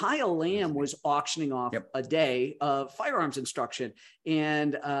 Yeah. So Kyle Lamb was auctioning off a day of firearms instruction,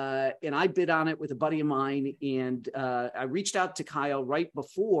 and I bid on it with a buddy of mine. And I reached out to Kyle right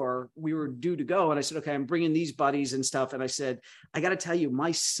before we were due to go. And I said, okay, I'm bringing these buddies and stuff. And I said, I got to tell you, my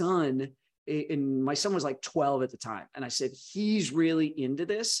son was like 12 at the time. And I said, he's really into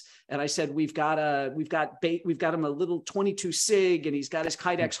this. And I said, we've got him a little 22 SIG, and he's got his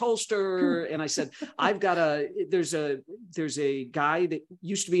Kydex holster. And I said, there's a guy that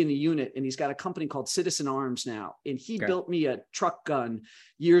used to be in the unit, and he's got a company called Citizen Arms now. And he built me a truck gun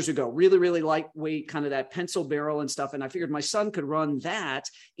years ago, really, really lightweight, kind of that pencil barrel and stuff. And I figured my son could run that,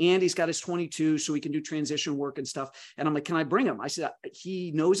 and he's got his 22, so he can do transition work and stuff. And I'm like, can I bring him? I said,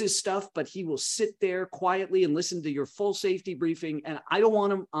 he knows his stuff, but he will sit there quietly and listen to your full safety briefing. And I don't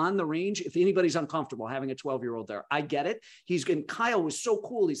want him on the range if anybody's uncomfortable having a 12-year-old there. I get it. And Kyle was so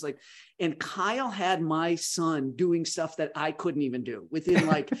cool. He's like, and Kyle had my son doing stuff that I couldn't even do within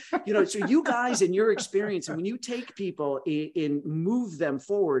so you guys and your experience, and when you take people and move them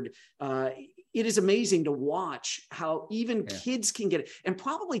forward, it is amazing to watch how even kids can get it. And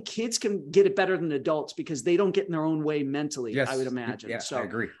probably kids can get it better than adults because they don't get in their own way mentally, I would imagine. Yeah, so I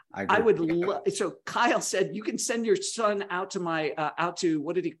agree. I would so Kyle said, you can send your son out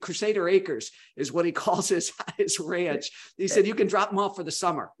to Crusader Acres is what he calls his ranch. He said, you can drop him off for the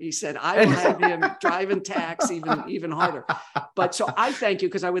summer. He said, I will have him driving tax even harder. But so I thank you,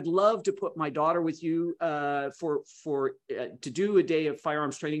 because I would love to put my daughter with you to do a day of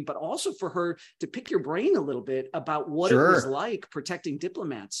firearms training, but also for her to pick your brain a little bit about what it was like protecting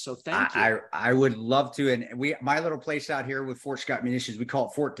diplomats. So thank you. I would love to. And my little place out here with Fort Scott Munitions, we call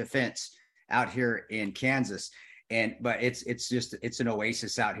it Fort Defense out here in Kansas. But it's an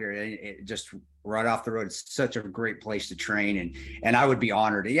oasis out here. It just right off the road. It's such a great place to train. And I would be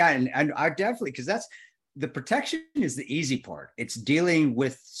honored. Yeah. And I definitely, because that's the protection is the easy part. It's dealing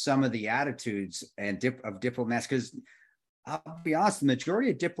with some of the attitudes of diplomats, because I'll be honest, the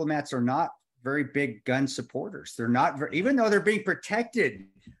majority of diplomats are not very big gun supporters. They're not even though they're being protected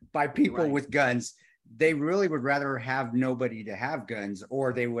by people with guns, they really would rather have nobody to have guns,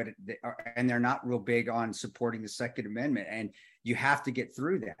 and they're not real big on supporting the Second Amendment. And you have to get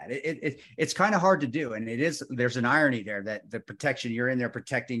through that. It's kind of hard to do. And there's an irony there that the protection, you're in there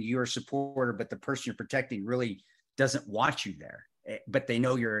protecting your supporter, but the person you're protecting really doesn't want you there, but they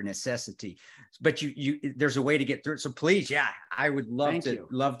know you're a necessity. But there's a way to get through it. So please, I would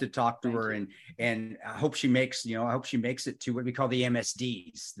love to talk to her, and I hope she makes it to what we call the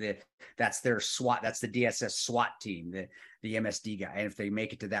MSDs. That's their SWAT. That's the DSS SWAT team, the MSD guy. And if they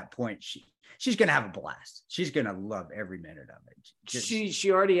make it to that point, she's going to have a blast. She's going to love every minute of it.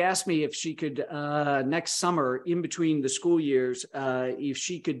 She already asked me if she could next summer, in between the school years, if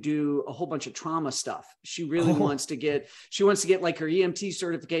she could do a whole bunch of trauma stuff. She really wants to get like her EMT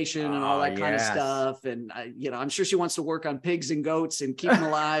certification and all that kind of stuff. And I'm sure she wants to work on pigs and goats and keep them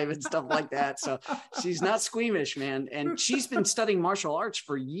alive and stuff like that. So she's not squeamish, man. And she's been studying martial arts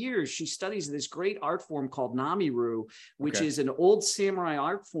for years. She studies this great art form called Namiru, which is an old samurai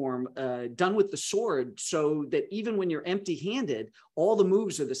art form done with the sword, so that even when you're empty-handed, all the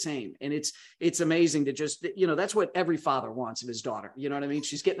moves are the same. And it's amazing to just, that's what every father wants of his daughter. You know what I mean?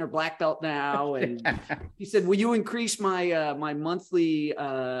 She's getting her black belt now. And he said, will you increase my my monthly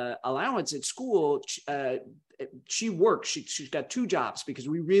allowance at school? She works. She's got 2 jobs because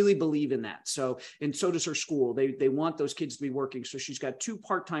we really believe in that. So does her school. They want those kids to be working. So she's got 2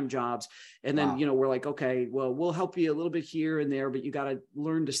 part-time jobs. And then, we're like, okay, well, we'll help you a little bit here and there, but you got to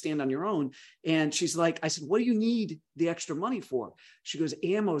learn to stand on your own. And she's like, I said, what do you need the extra money for? She goes,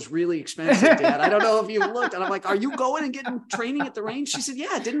 ammo's really expensive, Dad. I don't know if you looked. And I'm like, are you going and getting training at the range? She said,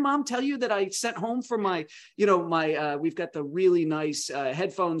 yeah. Didn't Mom tell you that I sent home for my, we've got the really nice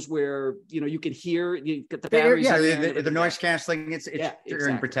headphones where, you can hear, you get the batteries. The noise canceling. It's you're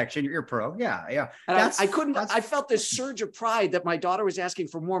in protection. You're pro. Yeah. And I felt this surge of pride that my daughter was asking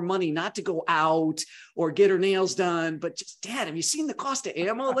for more money, not to go out or get her nails done, but just, Dad, have you seen the cost of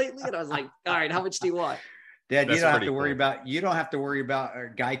ammo lately? And I was like, all right, how much do you want? Dad, you don't have to worry about a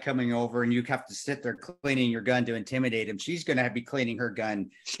guy coming over and you have to sit there cleaning your gun to intimidate him. She's going to be cleaning her gun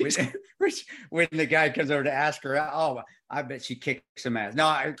when the guy comes over to ask her. Oh, I bet she kicks some ass. No,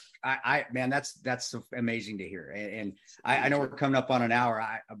 I man, that's amazing to hear. And I know we're coming up on an hour.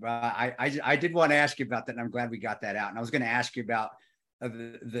 I did want to ask you about that, and I'm glad we got that out. And I was going to ask you about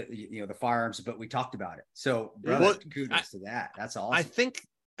the firearms, but we talked about it. So, brother, kudos to that. That's awesome. I think.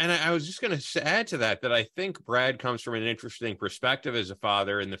 And I was just going to add to that I think Brad comes from an interesting perspective as a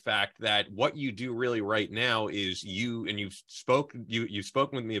father, in the fact that what you do really right now is you've spoken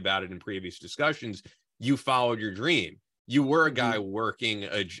with me about it in previous discussions. You followed your dream. You were a guy working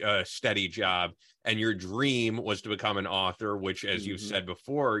a steady job, and your dream was to become an author, which, as you've said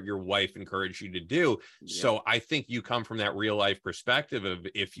before, your wife encouraged you to do. Yeah. So I think you come from that real life perspective of,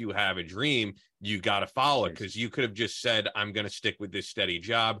 if you have a dream, you got to follow it, because you could have just said, I'm going to stick with this steady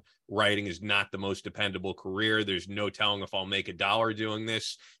job. Writing is not the most dependable career. There's no telling if I'll make $1 doing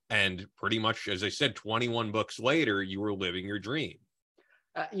this. And pretty much, as I said, 21 books later, you were living your dream.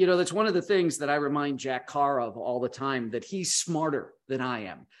 That's one of the things that I remind Jack Carr of all the time, that he's smarter than I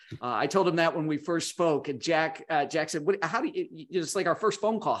am. I told him that when we first spoke, and Jack said, how do you, it's like our first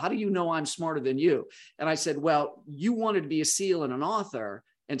phone call. How do you know I'm smarter than you? And I said, well, you wanted to be a SEAL and an author.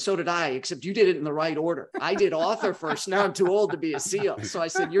 And so did I, except you did it in the right order. I did author first. Now I'm too old to be a SEAL. So I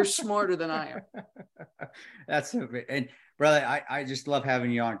said, you're smarter than I am. That's it. And brother, I just love having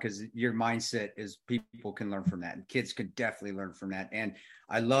you on, because your mindset is, people can learn from that, and kids could definitely learn from that. And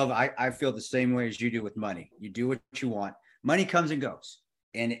I feel the same way as you do with money. You do what you want. Money comes and goes.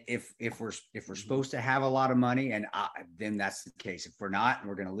 And if we're supposed to have a lot of money, and then that's the case. If we're not, and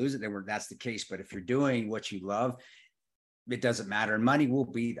we're going to lose it, then that's the case. But if you're doing what you love, it doesn't matter. And money will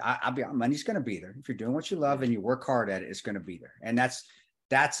be, money's going to be there. If you're doing what you love and you work hard at it, it's going to be there. And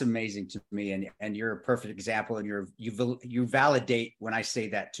that's amazing to me. And you're a perfect example. And you validate when I say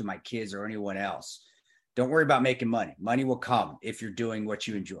that to my kids or anyone else. Don't worry about making money. Money will come if you're doing what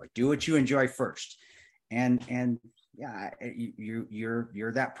you enjoy. Do what you enjoy first. And yeah,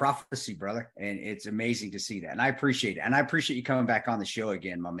 you're that prophecy, brother. And it's amazing to see that. And I appreciate it. And I appreciate you coming back on the show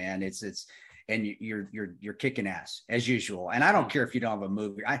again, my man. And you're kicking ass as usual. And I don't care if you don't have a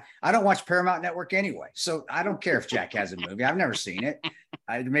movie. I don't watch Paramount Network anyway, so I don't care if Jack has a movie. I've never seen it.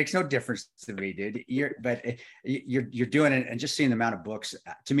 It makes no difference to me, dude. You're doing it, and just seeing the amount of books,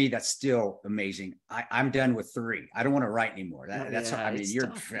 to me, that's still amazing. I'm done with 3. I don't want to write anymore. That's I mean, you're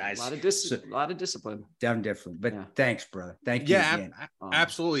a lot of discipline. Damn different. But thanks, brother. Thank you. Yeah, again.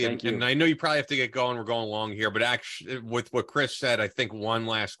 Absolutely. And I know you probably have to get going. We're going long here, but actually, with what Chris said, I think one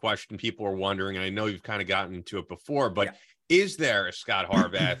last question people are wondering, and I know you've kind of gotten into it before, but is there a Scott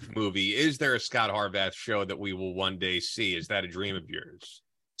Harvath movie? Is there a Scott Harvath show that we will one day see? Is that a dream of yours?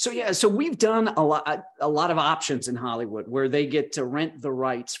 So we've done a lot of options in Hollywood where they get to rent the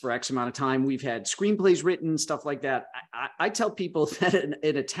rights for X amount of time. We've had screenplays written, stuff like that. I tell people that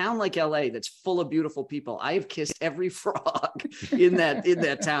in a town like LA that's full of beautiful people, I have kissed every frog in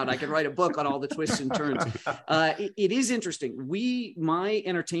that town. I could write a book on all the twists and turns. It is interesting. My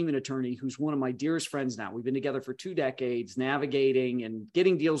entertainment attorney, who's one of my dearest friends now, we've been together for 2 decades, navigating and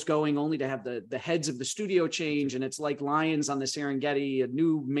getting deals going, only to have the heads of the studio change. And it's like lions on the Serengeti. A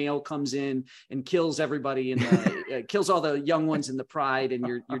new male comes in and kills everybody and kills all the young ones in the pride, and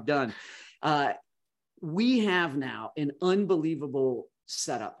you're done. We have now an unbelievable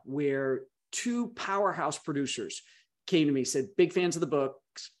setup where 2 powerhouse producers came to me, said, big fans of the book.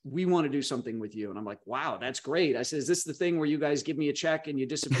 We want to do something with you. And I'm like, wow, that's great. I said, is this the thing where you guys give me a check and you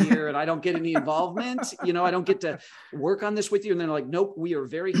disappear and I don't get any involvement? I don't get to work on this with you. And they're like, nope, we are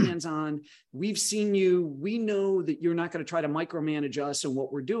very hands-on. We've seen you. We know that you're not going to try to micromanage us and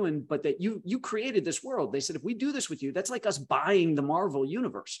what we're doing, but that you created this world. They said, if we do this with you, that's like us buying the Marvel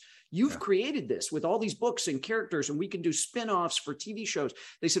universe. You've created this with all these books and characters, and we can do spin-offs for TV shows.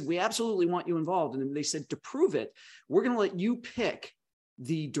 They said, we absolutely want you involved. And they said, to prove it, we're going to let you pick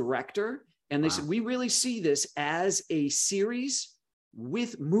the director. And they said, we really see this as a series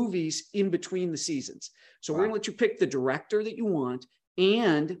with movies in between the seasons. So we're going to let you pick the director that you want,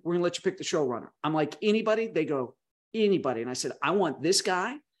 and we're going to let you pick the showrunner. I'm like, anybody? They go, anybody. And I said, I want this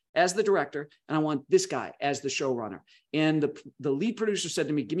guy as the director, and I want this guy as the showrunner. And the lead producer said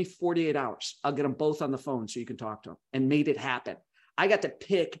to me, give me 48 hours. I'll get them both on the phone so you can talk to them, and made it happen. I got to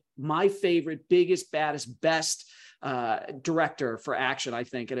pick my favorite, biggest, baddest, best director for action, I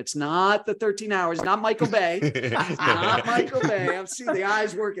think. And it's not the 13 hours, it's not Michael Bay. It's not Michael Bay. I'm seeing the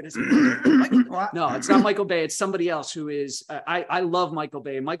eyes working. No, it's not Michael Bay. It's somebody else who is, I love Michael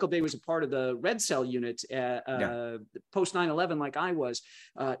Bay. Michael Bay was a part of the Red Cell unit post 9/11, like I was.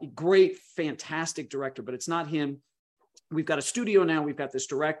 Great, fantastic director, but it's not him. We've got a studio now. We've got this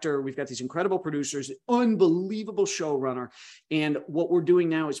director. We've got these incredible producers, unbelievable showrunner. And what we're doing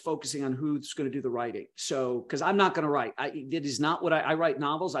now is focusing on who's going to do the writing. So, because I'm not going to write. It is not what I write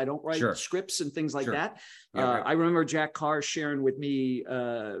novels. I don't write scripts and things like that. I remember Jack Carr sharing with me,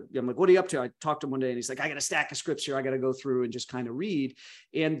 I'm like, what are you up to? I talked to him one day and he's like, I got a stack of scripts here. I got to go through and just kind of read.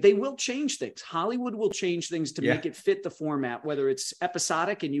 And they will change things. Hollywood will change things to make it fit the format, whether it's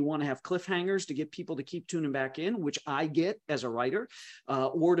episodic and you want to have cliffhangers to get people to keep tuning back in, which I get as a writer,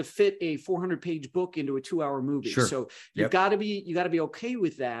 or to fit a 400-page book into a 2-hour movie. So you got to be okay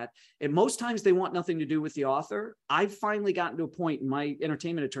with that. And most times they want nothing to do with the author. I've finally gotten to a point, and my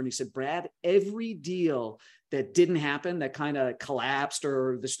entertainment attorney said, Brad, every deal that didn't happen, that kind of collapsed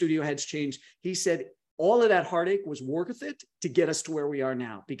or the studio heads changed, he said, all of that heartache was worth it to get us to where we are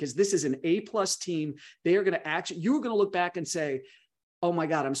now, because this is an A+ team. They are going to actually, you're going to look back and say, oh my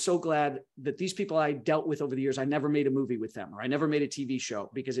God, I'm so glad that these people I dealt with over the years, I never made a movie with them, or I never made a TV show,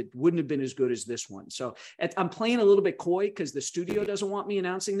 because it wouldn't have been as good as this one. So I'm playing a little bit coy because the studio doesn't want me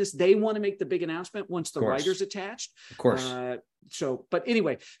announcing this. They want to make the big announcement once the writer's attached. Of course. But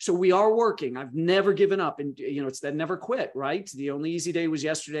anyway, so we are working. I've never given up, and it's that never quit, right? The only easy day was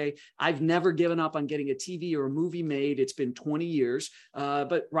yesterday. I've never given up on getting a TV or a movie made. It's been 20 years.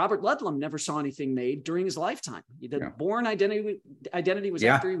 But Robert Ludlum never saw anything made during his lifetime. The Bourne Identity was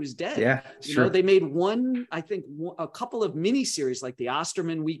after he was dead. Yeah, they made a couple of miniseries like the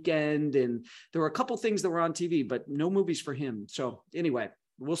Osterman Weekend, and there were a couple things that were on TV, but no movies for him. So anyway,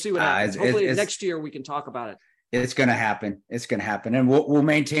 we'll see what happens. Hopefully next year we can talk about it. It's going to happen. It's going to happen. And we'll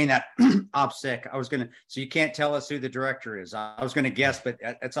maintain that OPSEC. So you can't tell us who the director is. I was going to guess, but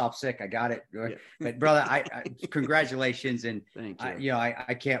it's OPSEC. I got it. Yeah. But brother, I congratulations. And thank you.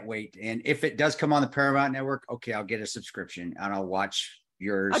 I can't wait. And if it does come on the Paramount Network, okay, I'll get a subscription and I'll watch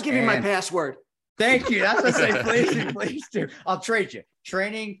yours. I'll give you my password. Thank you. That's what I say. Please do. I'll trade you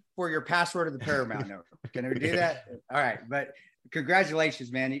training for your password of the Paramount Network. Can we do that? All right. But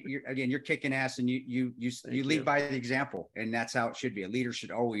congratulations, man. You're kicking ass, and you lead by the example, and that's how it should be. A leader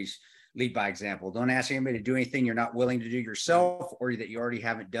should always lead by example. Don't ask anybody to do anything you're not willing to do yourself, or that you already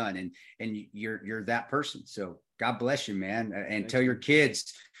haven't done. And you're that person. So God bless you, man. And tell your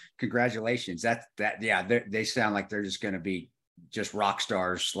kids, congratulations. They sound like they're just going to be just rock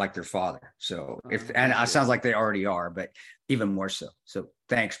stars like their father. So it sounds like they already are, but even more so. So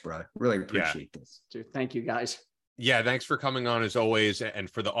thanks, bro. Really appreciate this. Dude, thank you, guys. Yeah, thanks for coming on as always. And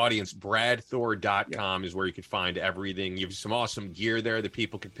for the audience, bradthor.com is where you can find everything. You have some awesome gear there that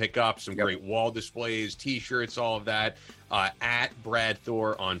people can pick up, some great wall displays, T-shirts, all of that. at Brad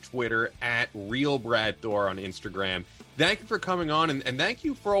Thor on Twitter, at Real Brad Thor on Instagram. Thank you for coming on, and thank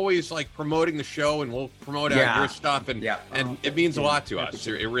you for always like promoting the show, and we'll promote your stuff, and it means a lot to us.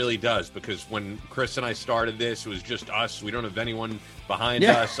 It really does, because when Chris and I started this, it was just us. We don't have anyone behind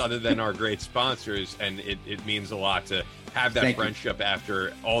us other than our great sponsors, and it means a lot to have that friendship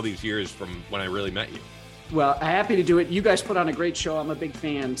after all these years from when I really met you. Well, happy to do it. You guys put on a great show. I'm a big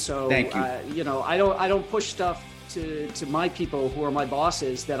fan. So, thank you. I don't push stuff to my people who are my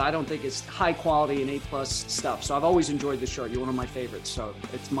bosses that I don't think is high quality and A+ stuff. So I've always enjoyed the show. You're one of my favorites. So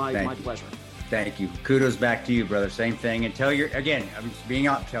it's my pleasure. Thank you. Kudos back to you, brother. Same thing. And tell your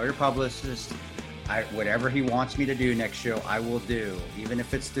publicist, whatever he wants me to do next show, I will do. Even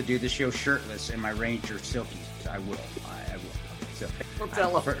if it's to do the show shirtless in my Ranger silkies, I will. So, all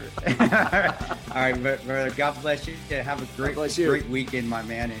right, brother. God bless you. Have a great weekend, my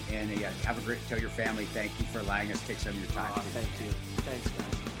man, and have a great. Tell your family thank you for allowing us to take some of your time. Thank you. Thanks,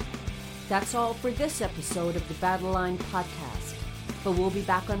 guys. That's all for this episode of the Battle Line Podcast. But we'll be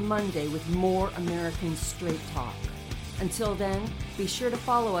back on Monday with more American Straight Talk. Until then, be sure to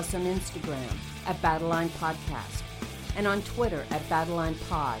follow us on Instagram at Battle Line Podcast and on Twitter at Battle Line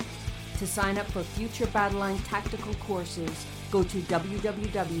Pod. To sign up for future Battle Line tactical courses, go to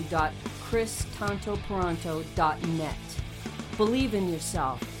www.christantoparanto.net. Believe in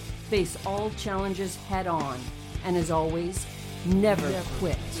yourself, face all challenges head on, and as always, never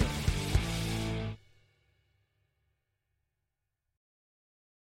quit.